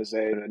certainly going to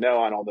say no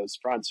on all those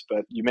fronts,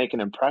 but you make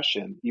an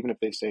impression even if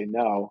they say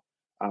no,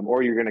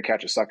 or you're going to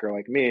catch a sucker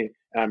like me,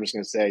 and I'm just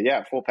going to say,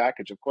 yeah, full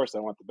package. Of course, I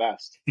want the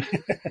best.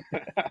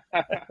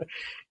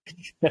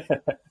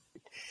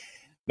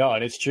 No,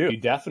 and it's true. You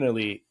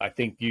definitely, I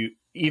think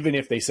even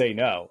if they say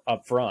no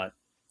up front,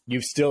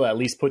 you've still at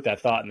least put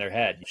that thought in their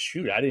head.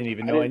 Shoot, I didn't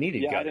even know I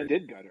needed gutters. I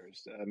did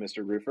gutters,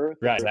 Mr. Roofer.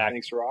 Right.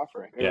 Thanks for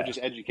offering. Or just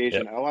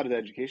education. Yep. A lot of the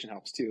education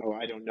helps too. Oh,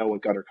 I don't know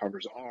what gutter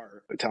covers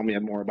are, but tell me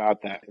more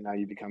about that. And now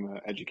you become an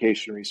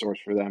education resource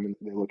for them, and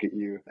they look at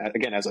you,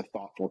 again, as a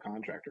thoughtful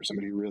contractor,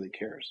 somebody who really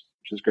cares,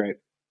 which is great.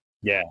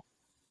 Yeah,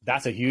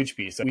 that's a huge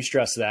piece. We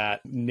stress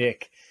that.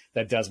 Nick,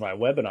 that does my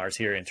webinars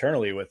here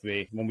internally with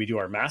me when we do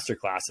our master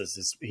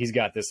classes, he's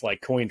got this like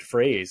coined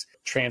phrase: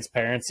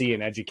 transparency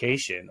and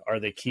education are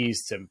the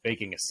keys to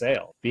making a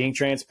sale. Being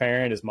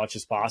transparent as much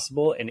as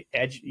possible, and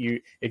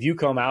if you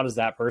come out as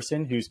that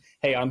person who's,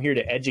 hey, I'm here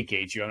to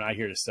educate you, I'm not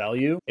here to sell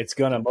you,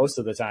 most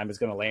of the time it's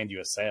gonna land you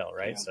a sale,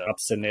 right? Yeah. So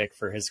ups to Nick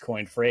for his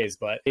coined phrase,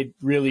 but it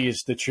really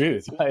is the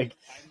truth. Like,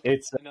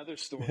 it's another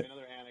story,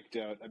 another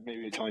anecdote.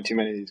 Maybe telling too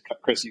many of these,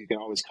 Chris, you can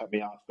always cut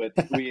me off, but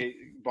we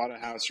bought a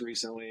house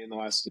recently in the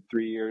last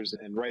 3 years,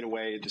 and right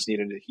away it just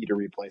needed a heater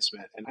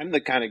replacement. And I'm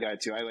the kind of guy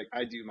too,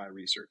 I do my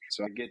research.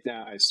 So I get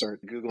down, I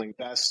start Googling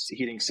best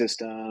heating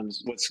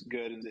systems, what's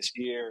good in this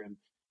year,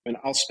 and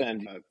I'll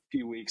spend a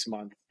few weeks,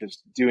 month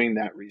just doing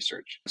that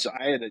research. So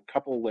I had a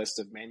couple lists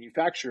of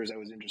manufacturers I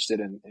was interested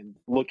in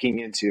looking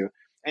into.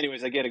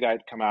 Anyways, I get a guy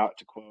to come out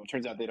to quote.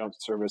 Turns out they don't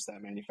service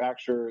that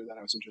manufacturer that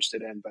I was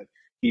interested in, but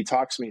he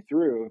talks me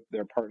through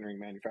their partnering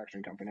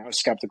manufacturing company. I was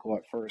skeptical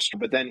at first,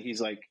 but then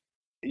he's like,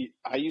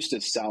 I used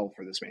to sell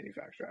for this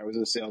manufacturer. I was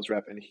a sales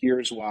rep, and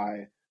here's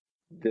why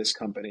this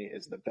company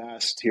is the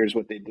best. Here's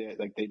what they did.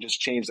 Like, they just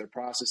changed their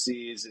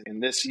processes in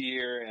this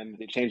year, and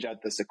they changed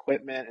out this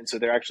equipment. And so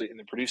they're actually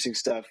producing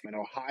stuff in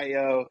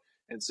Ohio.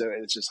 And so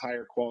it's just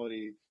higher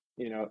quality,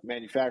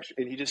 manufacturing.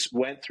 And he just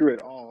went through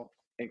it all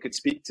and could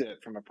speak to it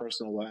from a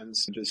personal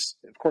lens. Just,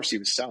 of course, he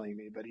was selling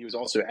me, but he was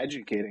also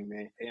educating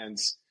me. And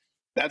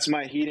that's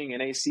my heating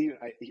and AC.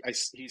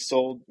 He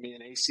sold me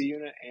an AC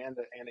unit and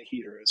a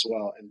heater as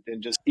well.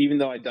 And just, even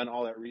though I'd done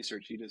all that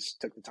research, he just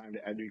took the time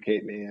to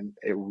educate me, and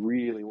it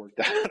really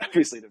worked out,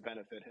 obviously, to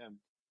benefit him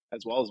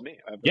as well as me.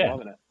 I've been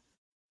loving it.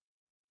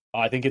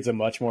 I think it's a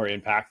much more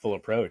impactful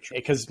approach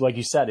because, like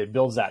you said, it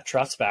builds that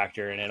trust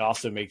factor, and it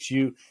also makes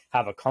you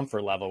have a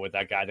comfort level with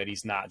that guy that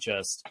he's not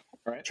just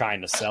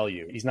trying to sell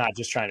you. He's not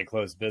just trying to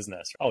close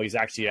business. Oh, he's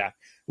actually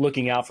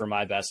looking out for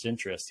my best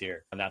interest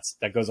here. And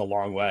that goes a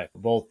long way,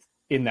 both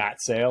in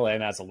that sale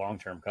and as a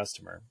long-term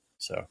customer.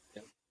 So,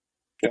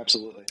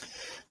 absolutely.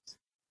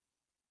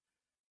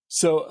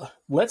 So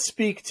let's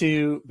speak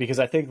to, because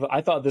I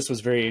thought this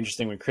was very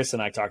interesting when Chris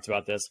and I talked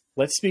about this.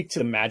 Let's speak to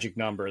the magic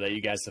number that you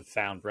guys have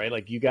found, right?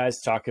 Like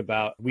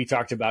we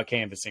talked about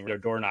canvassing or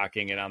door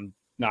knocking, and I'm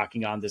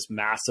knocking on this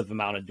massive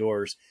amount of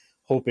doors,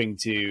 hoping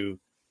to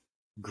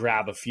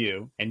grab a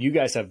few. And you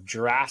guys have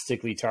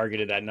drastically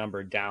targeted that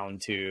number down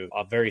to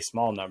a very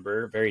small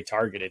number, very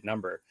targeted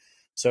number.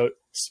 So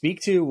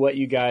speak to what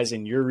you guys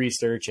in your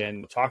research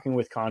and talking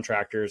with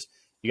contractors,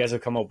 you guys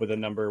have come up with a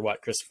number,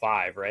 what, Chris,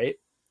 5, right?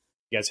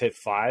 You guys hit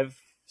 5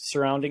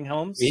 surrounding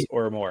homes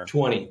or more?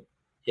 20.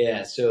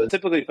 Yeah. So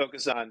typically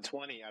focus on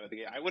 20 out of the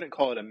gate. I wouldn't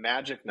call it a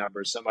magic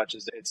number so much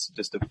as it's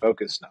just a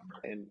focus number.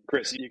 And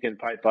Chris, you can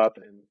pipe up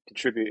and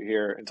contribute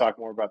here and talk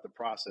more about the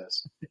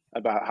process,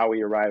 about how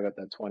we arrive at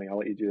that 20. I'll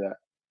let you do that.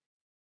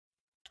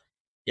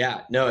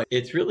 Yeah, no,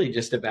 it's really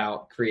just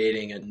about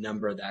creating a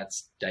number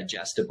that's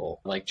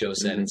digestible. Like Joe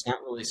said, It's not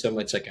really so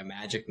much like a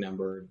magic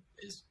number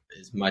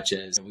as much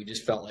as we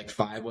just felt like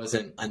 5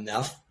 wasn't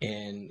enough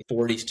and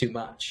 40 is too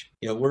much.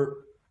 We're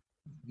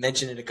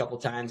mentioned it a couple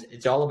of times.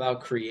 It's all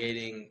about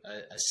creating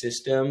a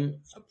system,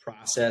 a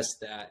process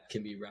that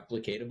can be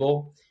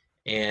replicatable.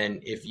 And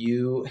if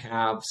you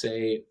have,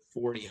 say,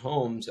 40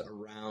 homes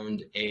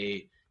around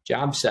a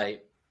job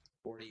site,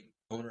 40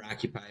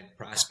 owner-occupied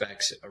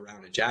prospects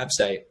around a job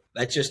site,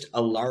 that's just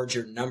a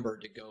larger number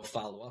to go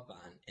follow up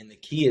on. And the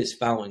key is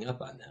following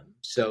up on them.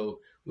 So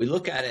we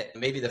look at it,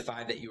 maybe the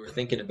 5 that you were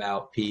thinking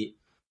about, Pete,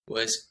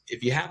 was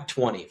if you have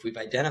 20, if we've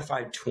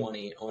identified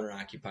 20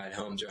 owner-occupied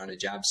homes around a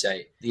job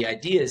site, the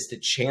idea is to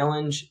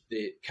challenge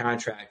the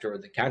contractor, or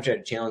the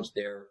contractor challenge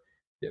their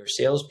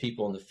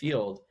salespeople in the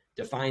field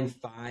to find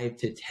 5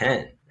 to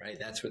 10, right?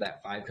 That's where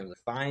that 5 comes.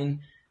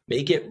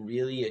 Make it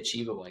really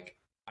achievable. Like,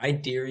 I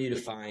dare you to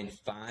find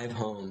 5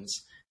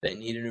 homes that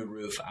need a new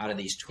roof out of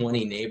these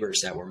 20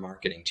 neighbors that we're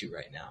marketing to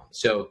right now.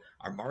 So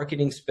our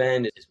marketing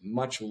spend is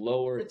much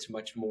lower. It's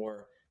much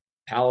more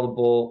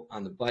palatable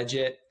on the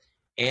budget.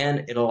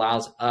 And it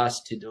allows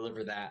us to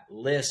deliver that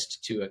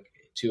list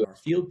to our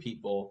field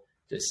people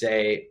to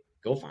say,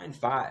 go find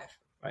 5,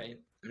 right?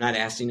 I'm not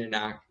asking you to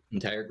knock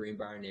entire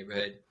Greenbrier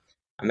neighborhood.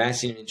 I'm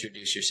asking you to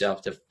introduce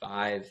yourself to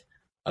 5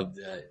 of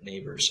the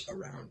neighbors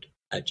around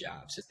a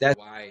job. So that's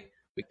why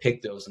we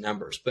pick those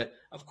numbers. But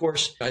of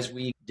course, as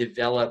we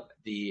develop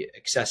the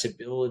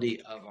accessibility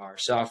of our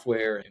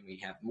software and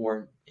we have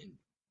more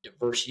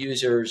diverse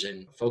users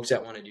and folks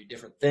that want to do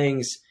different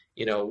things,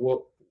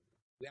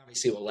 we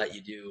obviously will let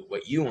you do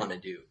what you want to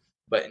do.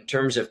 But in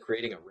terms of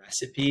creating a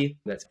recipe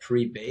that's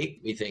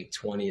pre-baked, we think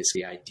 20 is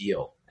the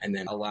ideal, and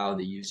then allow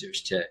the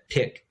users to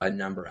pick a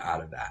number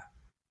out of that.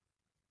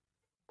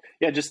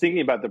 Yeah, just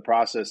thinking about the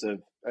process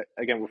of,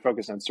 again, we're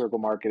focused on circle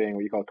marketing,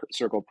 what you call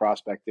circle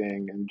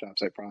prospecting and job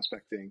site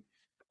prospecting.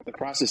 The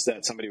process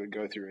that somebody would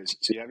go through is,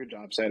 so you have your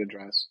job site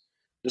address,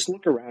 just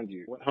look around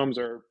you. What homes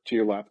are to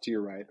your left, to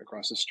your right,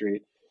 across the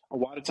street? A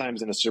lot of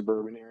times in a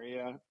suburban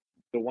area,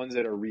 the ones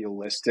that are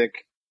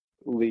realistically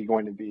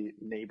going to be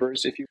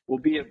neighbors, will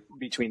be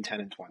between 10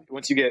 and 20.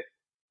 Once you get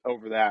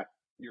over that,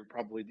 you're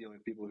probably dealing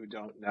with people who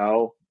don't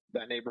know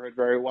that neighborhood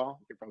very well.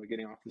 You're probably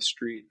getting off the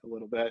street a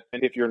little bit.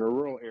 And if you're in a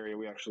rural area,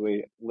 we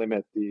actually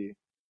limit you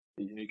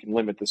can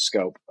limit the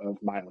scope of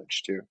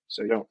mileage too.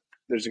 So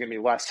there's going to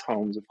be less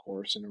homes, of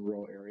course, in a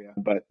rural area,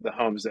 but the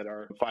homes that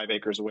are 5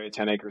 acres away,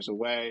 10 acres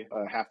away,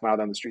 a half mile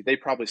down the street, they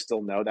probably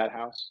still know that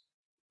house.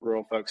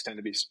 Rural folks tend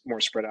to be more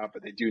spread out,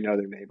 but they do know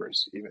their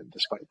neighbors even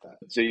despite that.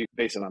 So you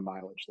base it on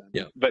mileage then.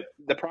 Yeah. But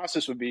the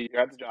process would be,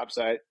 you're at the job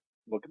site,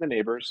 look at the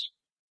neighbors.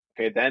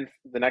 Okay. Then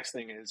the next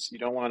thing is you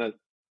don't want to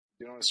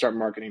start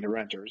marketing to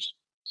renters.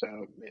 So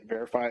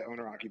verify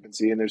owner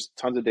occupancy, and there's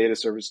tons of data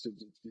services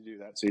to do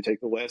that. So you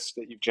take the list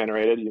that you've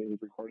generated,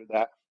 you've recorded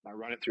that, I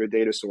run it through a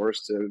data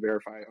source to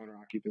verify owner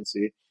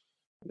occupancy.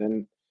 And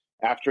then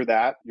after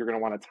that, you're going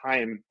to want to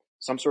time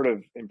some sort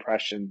of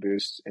impression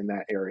boost in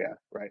that area,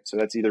 right? So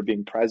that's either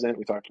being present.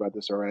 We talked about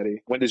this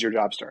already. When does your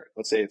job start?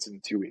 Let's say it's in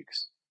 2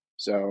 weeks.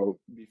 So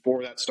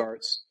before that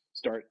starts,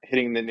 start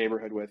hitting the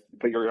neighborhood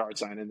put your yard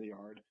sign in the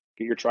yard,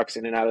 get your trucks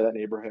in and out of that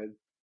neighborhood,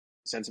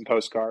 send some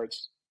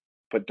postcards,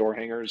 put door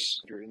hangers.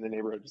 If you're in the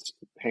neighborhood,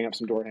 hang up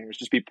some door hangers.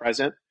 Just be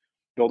present,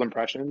 build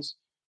impressions,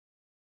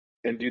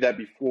 and do that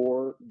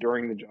before,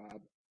 during the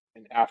job,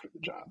 and after the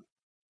job.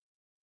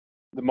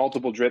 The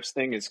multiple drips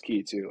thing is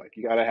key too. Like,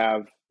 you got to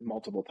have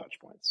multiple touch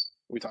points.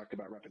 We talked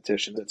about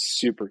repetition. That's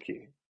super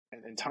key.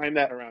 And time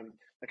that around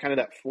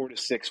that 4 to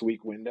 6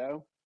 week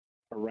window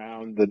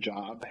around the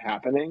job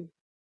happening.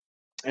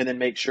 And then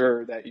make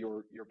sure that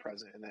you're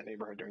present in that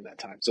neighborhood during that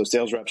time. So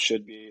sales reps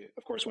should be,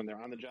 of course, when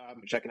they're on the job,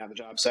 checking out the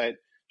job site,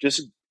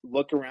 just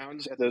look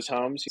around at those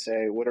homes,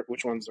 say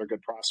which ones are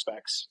good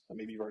prospects.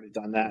 Maybe you've already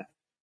done that.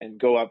 and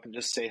go up and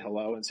just say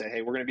hello and say,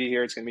 hey, we're going to be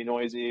here. It's going to be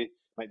noisy.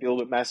 Might be a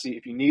little bit messy.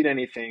 If you need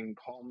anything,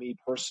 call me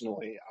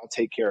personally. I'll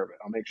take care of it.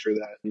 I'll make sure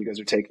that you guys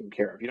are taken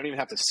care of. You don't even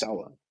have to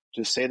sell them.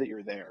 Just say that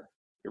you're there.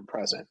 You're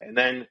present. And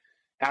then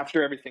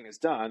after everything is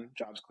done,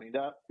 job's cleaned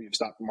up, you've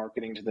stopped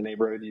marketing to the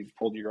neighborhood, you've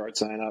pulled your yard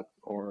sign up,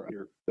 or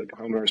the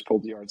homeowner's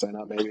pulled the yard sign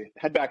up maybe,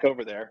 head back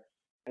over there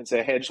and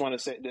say, hey, I just want to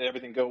say, did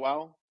everything go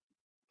well?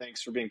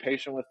 Thanks for being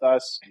patient with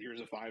us.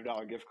 Here's a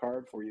 $5 gift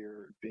card for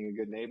your being a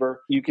good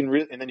neighbor. You can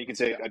and then you can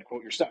say, I'd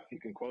quote your stuff. You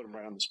can quote them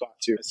right on the spot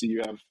too. I see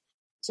you have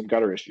some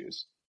gutter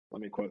issues.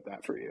 Let me quote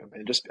that for you.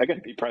 And just,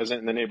 again, be present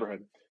in the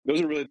neighborhood.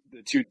 Those are really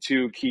the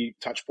two key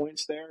touch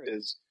points there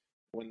is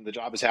when the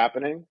job is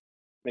happening,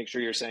 make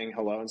sure you're saying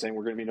hello and saying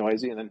we're going to be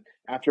noisy. And then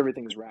after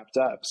everything's wrapped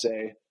up,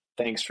 say,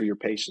 thanks for your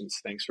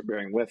patience. Thanks for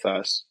bearing with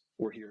us.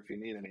 We're here if you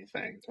need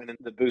anything. And then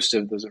the boost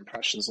of those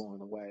impressions along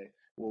the way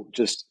will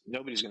just,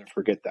 nobody's going to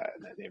forget that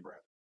in that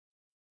neighborhood.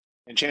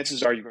 And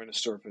chances are you're going to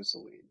surface a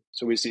lead.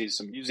 So we see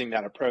using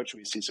that approach,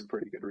 we see some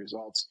pretty good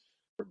results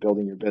for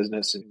building your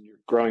business and you're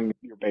growing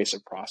your base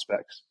of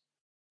prospects.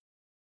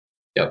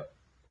 Yep.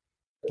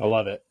 I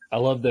love it. I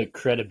love the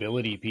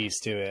credibility piece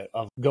to it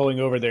of going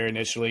over there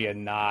initially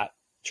and not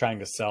trying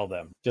to sell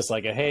them. Just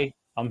like hey,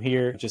 I'm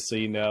here just so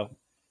you know,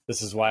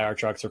 this is why our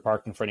trucks are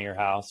parked in front of your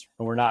house.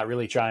 And we're not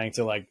really trying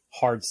to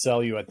hard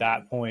sell you at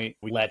that point.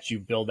 We let you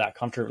build that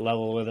comfort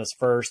level with us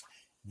first.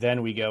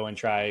 Then we go and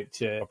try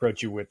to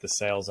approach you with the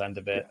sales end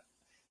of it.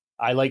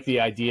 I like the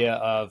idea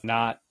of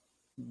not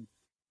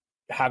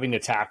having to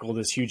tackle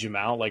this huge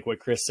amount. Like what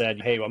Chris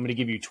said, hey, I'm going to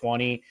give you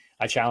 20.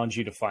 I challenge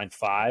you to find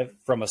 5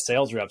 from a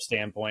sales rep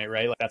standpoint,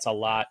 right? That's a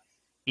lot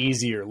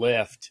easier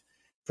lift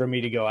for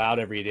me to go out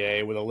every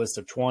day with a list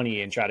of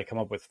 20 and try to come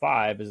up with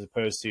 5 as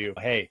opposed to,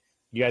 hey,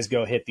 you guys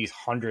go hit these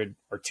 100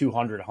 or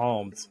 200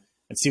 homes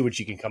and see what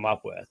you can come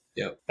up with.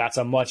 Yep. That's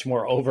a much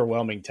more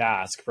overwhelming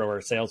task for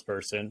a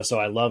salesperson. So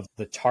I love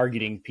the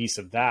targeting piece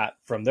of that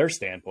from their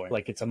standpoint.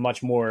 It's a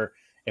much more,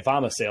 if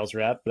I'm a sales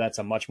rep, that's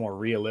a much more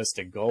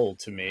realistic goal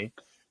to me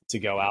to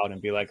go out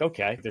and be like,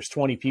 okay, there's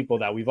 20 people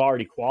that we've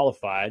already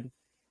qualified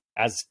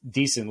as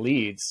decent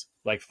leads.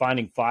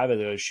 Finding 5 of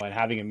those and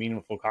having a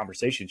meaningful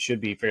conversation should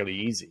be fairly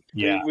easy.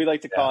 Yeah. We like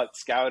to call it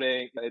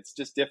scouting. It's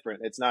just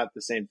different. It's not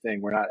the same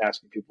thing. We're not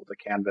asking people to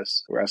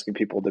canvas. We're asking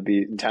people to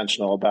be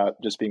intentional about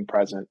just being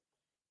present.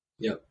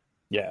 Yep.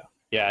 Yeah.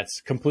 Yeah.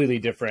 It's completely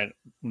different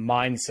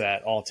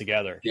mindset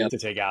altogether to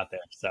take out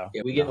there. So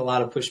we get a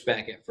lot of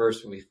pushback at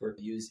first when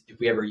if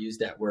we ever use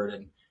that word,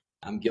 and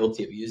I'm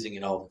guilty of using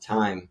it all the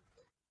time.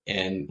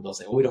 And they'll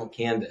say, we don't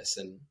canvas,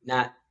 and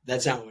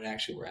that's not what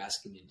actually we're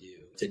asking you to do.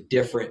 It's a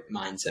different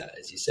mindset,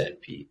 as you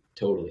said, Pete,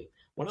 totally.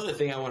 One other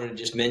thing I wanted to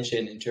just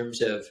mention in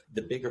terms of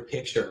the bigger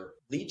picture,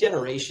 lead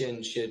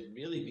generation should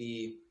really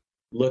be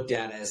looked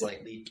at as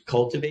lead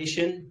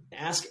cultivation.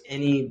 Ask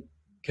any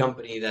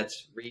company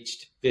that's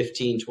reached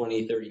 15,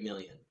 20, 30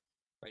 million,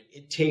 right?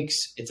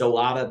 It's a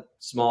lot of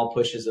small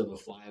pushes of a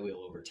flywheel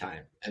over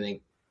time.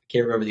 I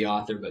can't remember the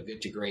author, but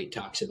Good to Great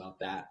talks about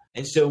that.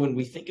 And so when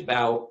we think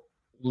about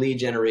lead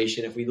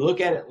generation, if we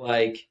look at it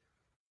like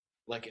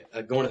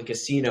going to the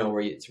casino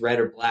where it's red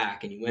or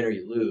black and you win or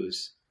you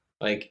lose,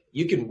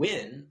 you can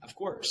win, of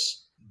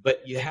course,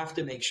 but you have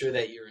to make sure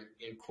that you're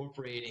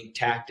incorporating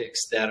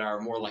tactics that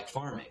are more like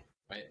farming,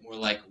 right? More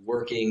like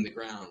working the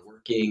ground,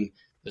 working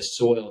the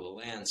soil, the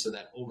land, so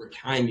that over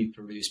time you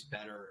produce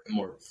better and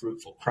more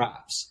fruitful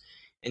crops.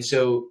 And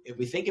so if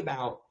we think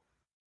about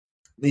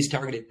these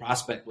targeted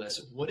prospect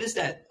lists, what does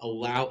that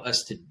allow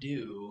us to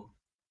do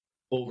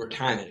over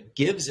time? And it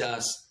gives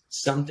us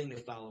something to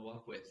follow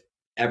up with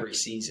every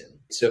season.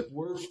 So if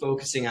we're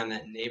focusing on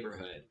that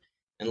neighborhood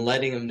and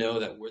letting them know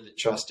that we're the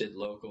trusted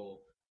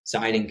local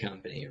siding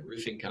company or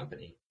roofing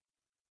company,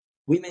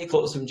 we may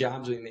close some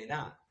jobs, we may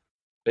not.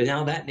 But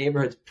now that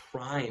neighborhood's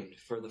primed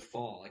for the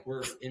fall.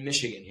 We're in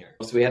Michigan here,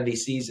 so we have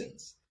these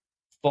seasons.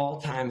 Fall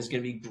time is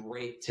going to be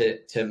great to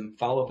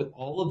follow up with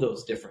all of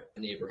those different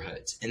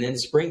neighborhoods. And then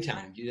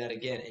springtime, do that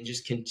again and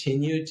just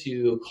continue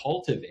to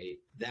cultivate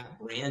that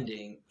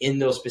branding in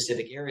those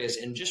specific areas.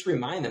 And just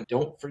remind them,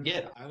 don't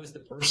forget, I was the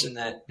person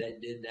that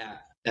did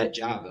that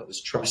job, that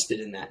was trusted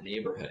in that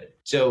neighborhood.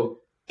 So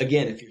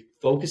again, if you're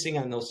focusing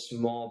on those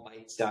small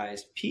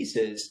bite-sized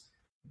pieces,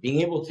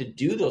 being able to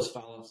do those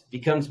follow-ups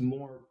becomes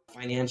more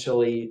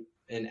financially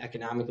and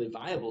economically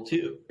viable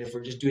too. If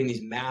we're just doing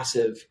these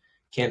massive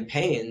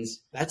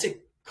campaigns, that's a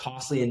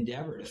costly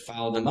endeavor to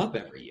follow them up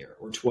every year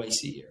or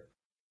twice a year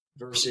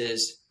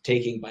versus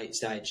taking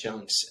bite-sized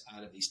chunks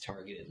out of these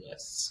targeted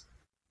lists.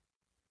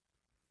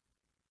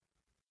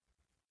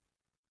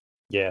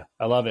 Yeah,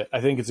 I love it. I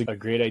think it's a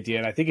great idea.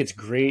 And I think it's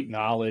great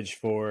knowledge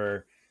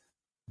for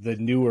the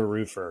newer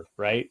roofer,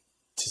 right?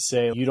 To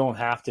say you don't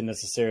have to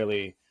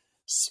necessarily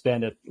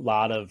spend a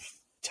lot of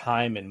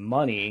time and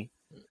money,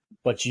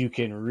 but you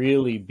can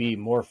really be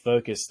more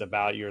focused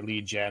about your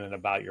lead gen and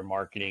about your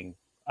marketing,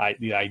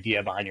 the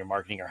idea behind your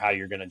marketing or how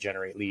you're going to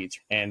generate leads,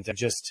 and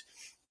just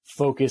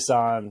focus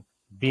on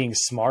being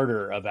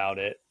smarter about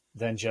it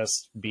than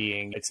just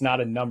being, it's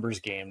not a numbers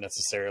game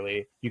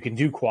necessarily. You can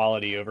do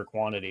quality over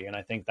quantity. And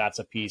I think that's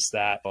a piece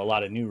that a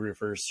lot of new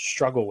roofers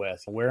struggle with.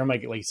 Where am I,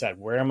 like you said,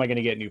 where am I going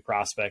to get new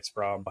prospects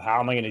from?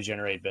 How am I going to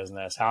generate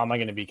business? How am I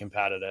going to be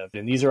competitive?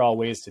 And these are all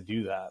ways to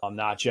do that. I'm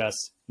not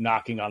just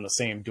knocking on the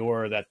same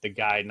door that the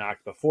guy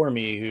knocked before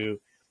me who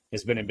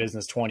has been in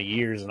business 20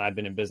 years and I've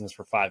been in business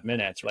for 5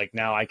 minutes. Like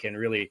now I can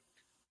really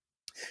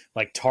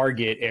like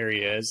target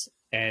areas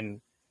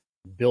and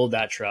build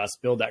that trust,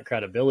 build that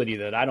credibility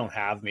that I don't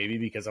have maybe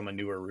because I'm a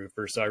newer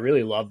roofer. So I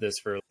really love this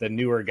for the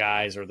newer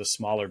guys or the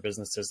smaller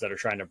businesses that are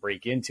trying to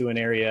break into an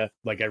area.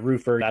 Like at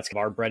Roofr, that's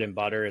our bread and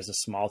butter is a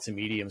small to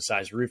medium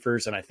sized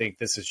roofers. And I think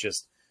this is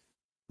just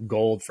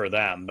gold for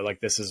them. But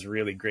like this is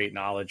really great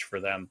knowledge for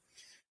them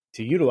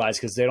to utilize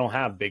because they don't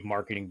have big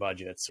marketing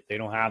budgets. They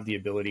don't have the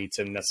ability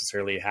to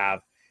necessarily have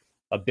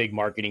a big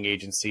marketing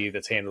agency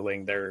that's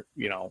handling their,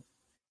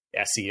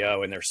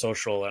 SEO and their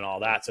social and all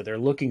that. So they're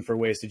looking for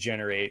ways to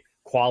generate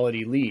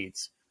quality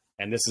leads.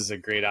 And this is a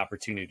great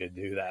opportunity to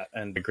do that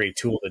and a great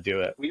tool to do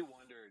it. We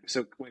wondered,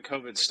 so when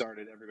COVID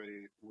started,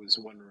 everybody was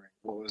wondering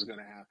what was going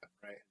to happen,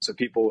 right? So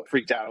people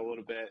freaked out a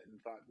little bit and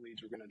thought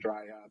leads were going to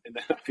dry up. And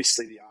then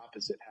obviously the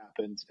opposite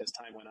happened as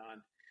time went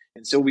on.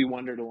 And so we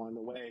wondered along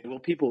the way, will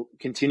people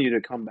continue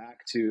to come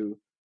back to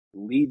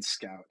Lead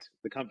Scout,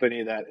 the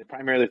company that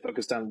primarily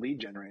focused on lead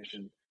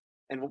generation?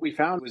 And what we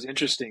found was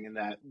interesting in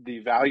that the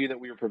value that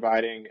we were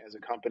providing as a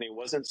company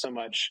wasn't so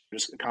much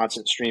just a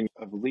constant stream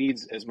of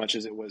leads as much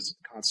as it was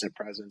constant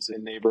presence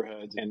in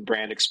neighborhoods and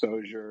brand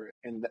exposure.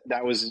 And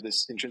that was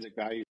this intrinsic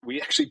value.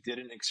 We actually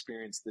didn't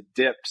experience the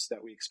dips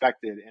that we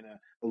expected in a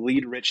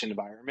lead-rich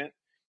environment.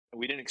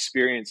 We didn't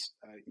experience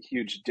a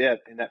huge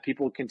dip, and that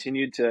people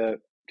continued to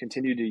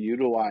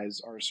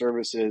utilize our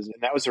services.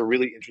 And that was a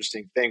really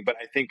interesting thing. But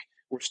I think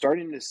we're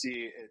starting to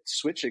see it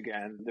switch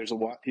again. There's a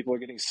lot, people are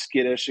getting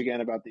skittish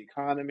again about the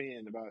economy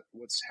and about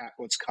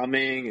what's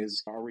coming.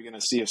 Are we going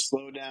to see a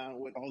slowdown?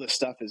 All this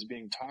stuff is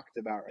being talked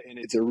about. And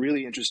it's a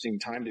really interesting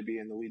time to be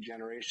in the lead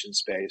generation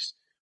space.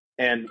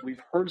 And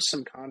we've heard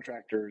some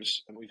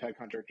contractors, and we've had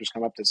contractors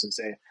come up to us and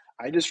say,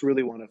 I just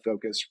really want to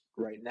focus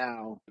right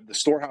now. The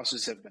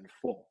storehouses have been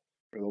full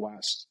for the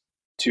last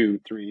 2,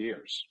 3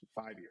 years,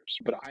 5 years,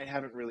 but I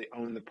haven't really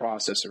owned the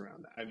process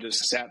around that. I've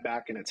just sat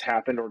back and it's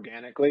happened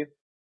organically.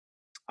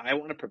 I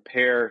want to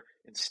prepare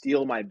and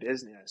steel my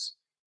business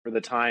for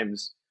the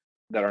times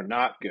that are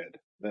not good,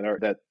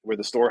 that where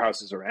the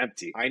storehouses are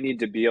empty. I need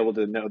to be able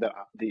to know that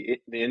the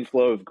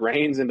inflow of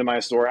grains into my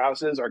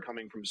storehouses are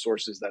coming from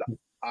sources that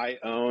I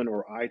own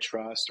or I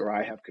trust or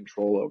I have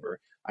control over.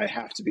 I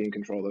have to be in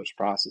control of those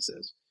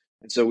processes.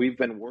 And so we've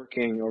been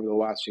working over the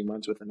last few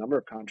months with a number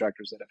of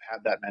contractors that have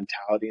had that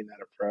mentality and that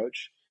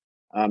approach.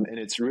 And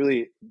it's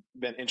really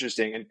been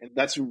interesting. And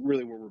that's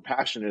really where we're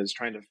passionate, is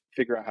trying to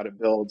figure out how to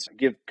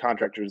give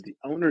contractors the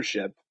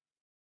ownership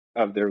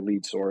of their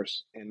lead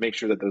source and make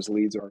sure that those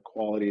leads are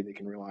quality. They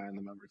can rely on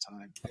them over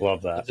time.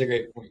 Love that. That's a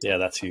great point. Yeah,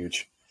 that's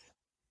huge.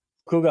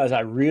 Cool, guys.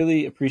 I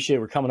really appreciate,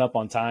 we're coming up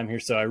on time here.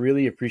 So I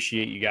really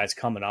appreciate you guys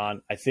coming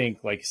on. I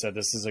think, like you said,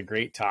 this is a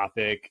great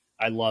topic.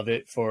 I love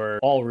it for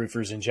all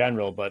roofers in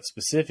general, but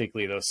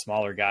specifically those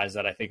smaller guys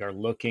that I think are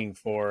looking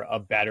for a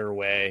better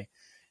way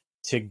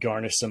to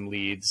garnish some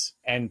leads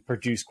and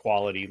produce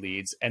quality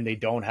leads. And they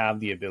don't have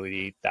the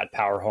ability, that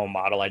power home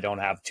model. I don't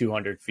have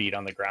 200 feet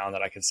on the ground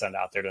that I can send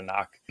out there to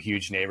knock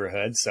huge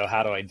neighborhoods. So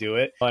how do I do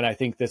it? And I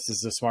think this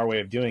is a smart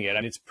way of doing it.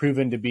 And it's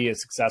proven to be a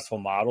successful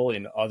model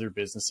in other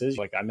businesses.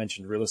 Like I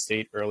mentioned real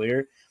estate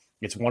earlier.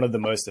 It's one of the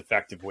most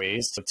effective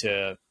ways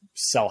to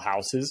sell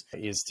houses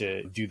is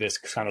to do this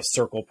kind of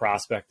circle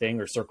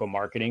prospecting or circle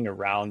marketing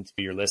around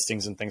your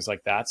listings and things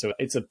like that. So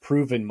it's a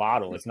proven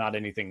model. It's not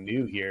anything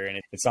new here.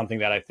 And it's something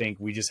that I think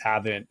we just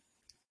haven't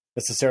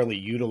necessarily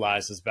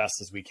utilized as best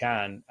as we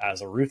can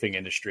as a roofing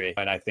industry.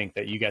 And I think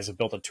that you guys have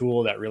built a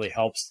tool that really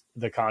helps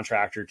the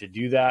contractor to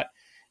do that.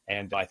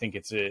 And I think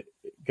it's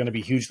going to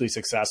be hugely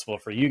successful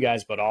for you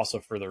guys, but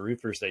also for the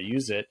roofers that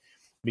use it,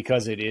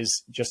 because it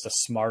is just a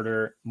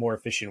smarter, more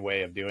efficient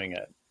way of doing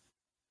it.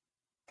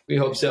 We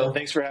hope so.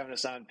 Thanks for having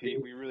us on,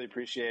 Pete. We really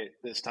appreciate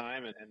this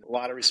time and a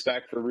lot of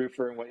respect for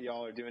Roofr and what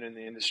y'all are doing in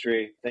the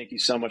industry. Thank you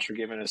so much for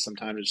giving us some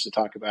time just to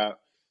talk about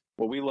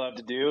what we love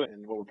to do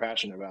and what we're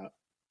passionate about.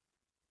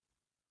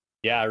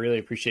 Yeah, I really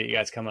appreciate you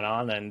guys coming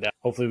on, and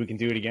hopefully we can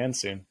do it again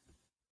soon.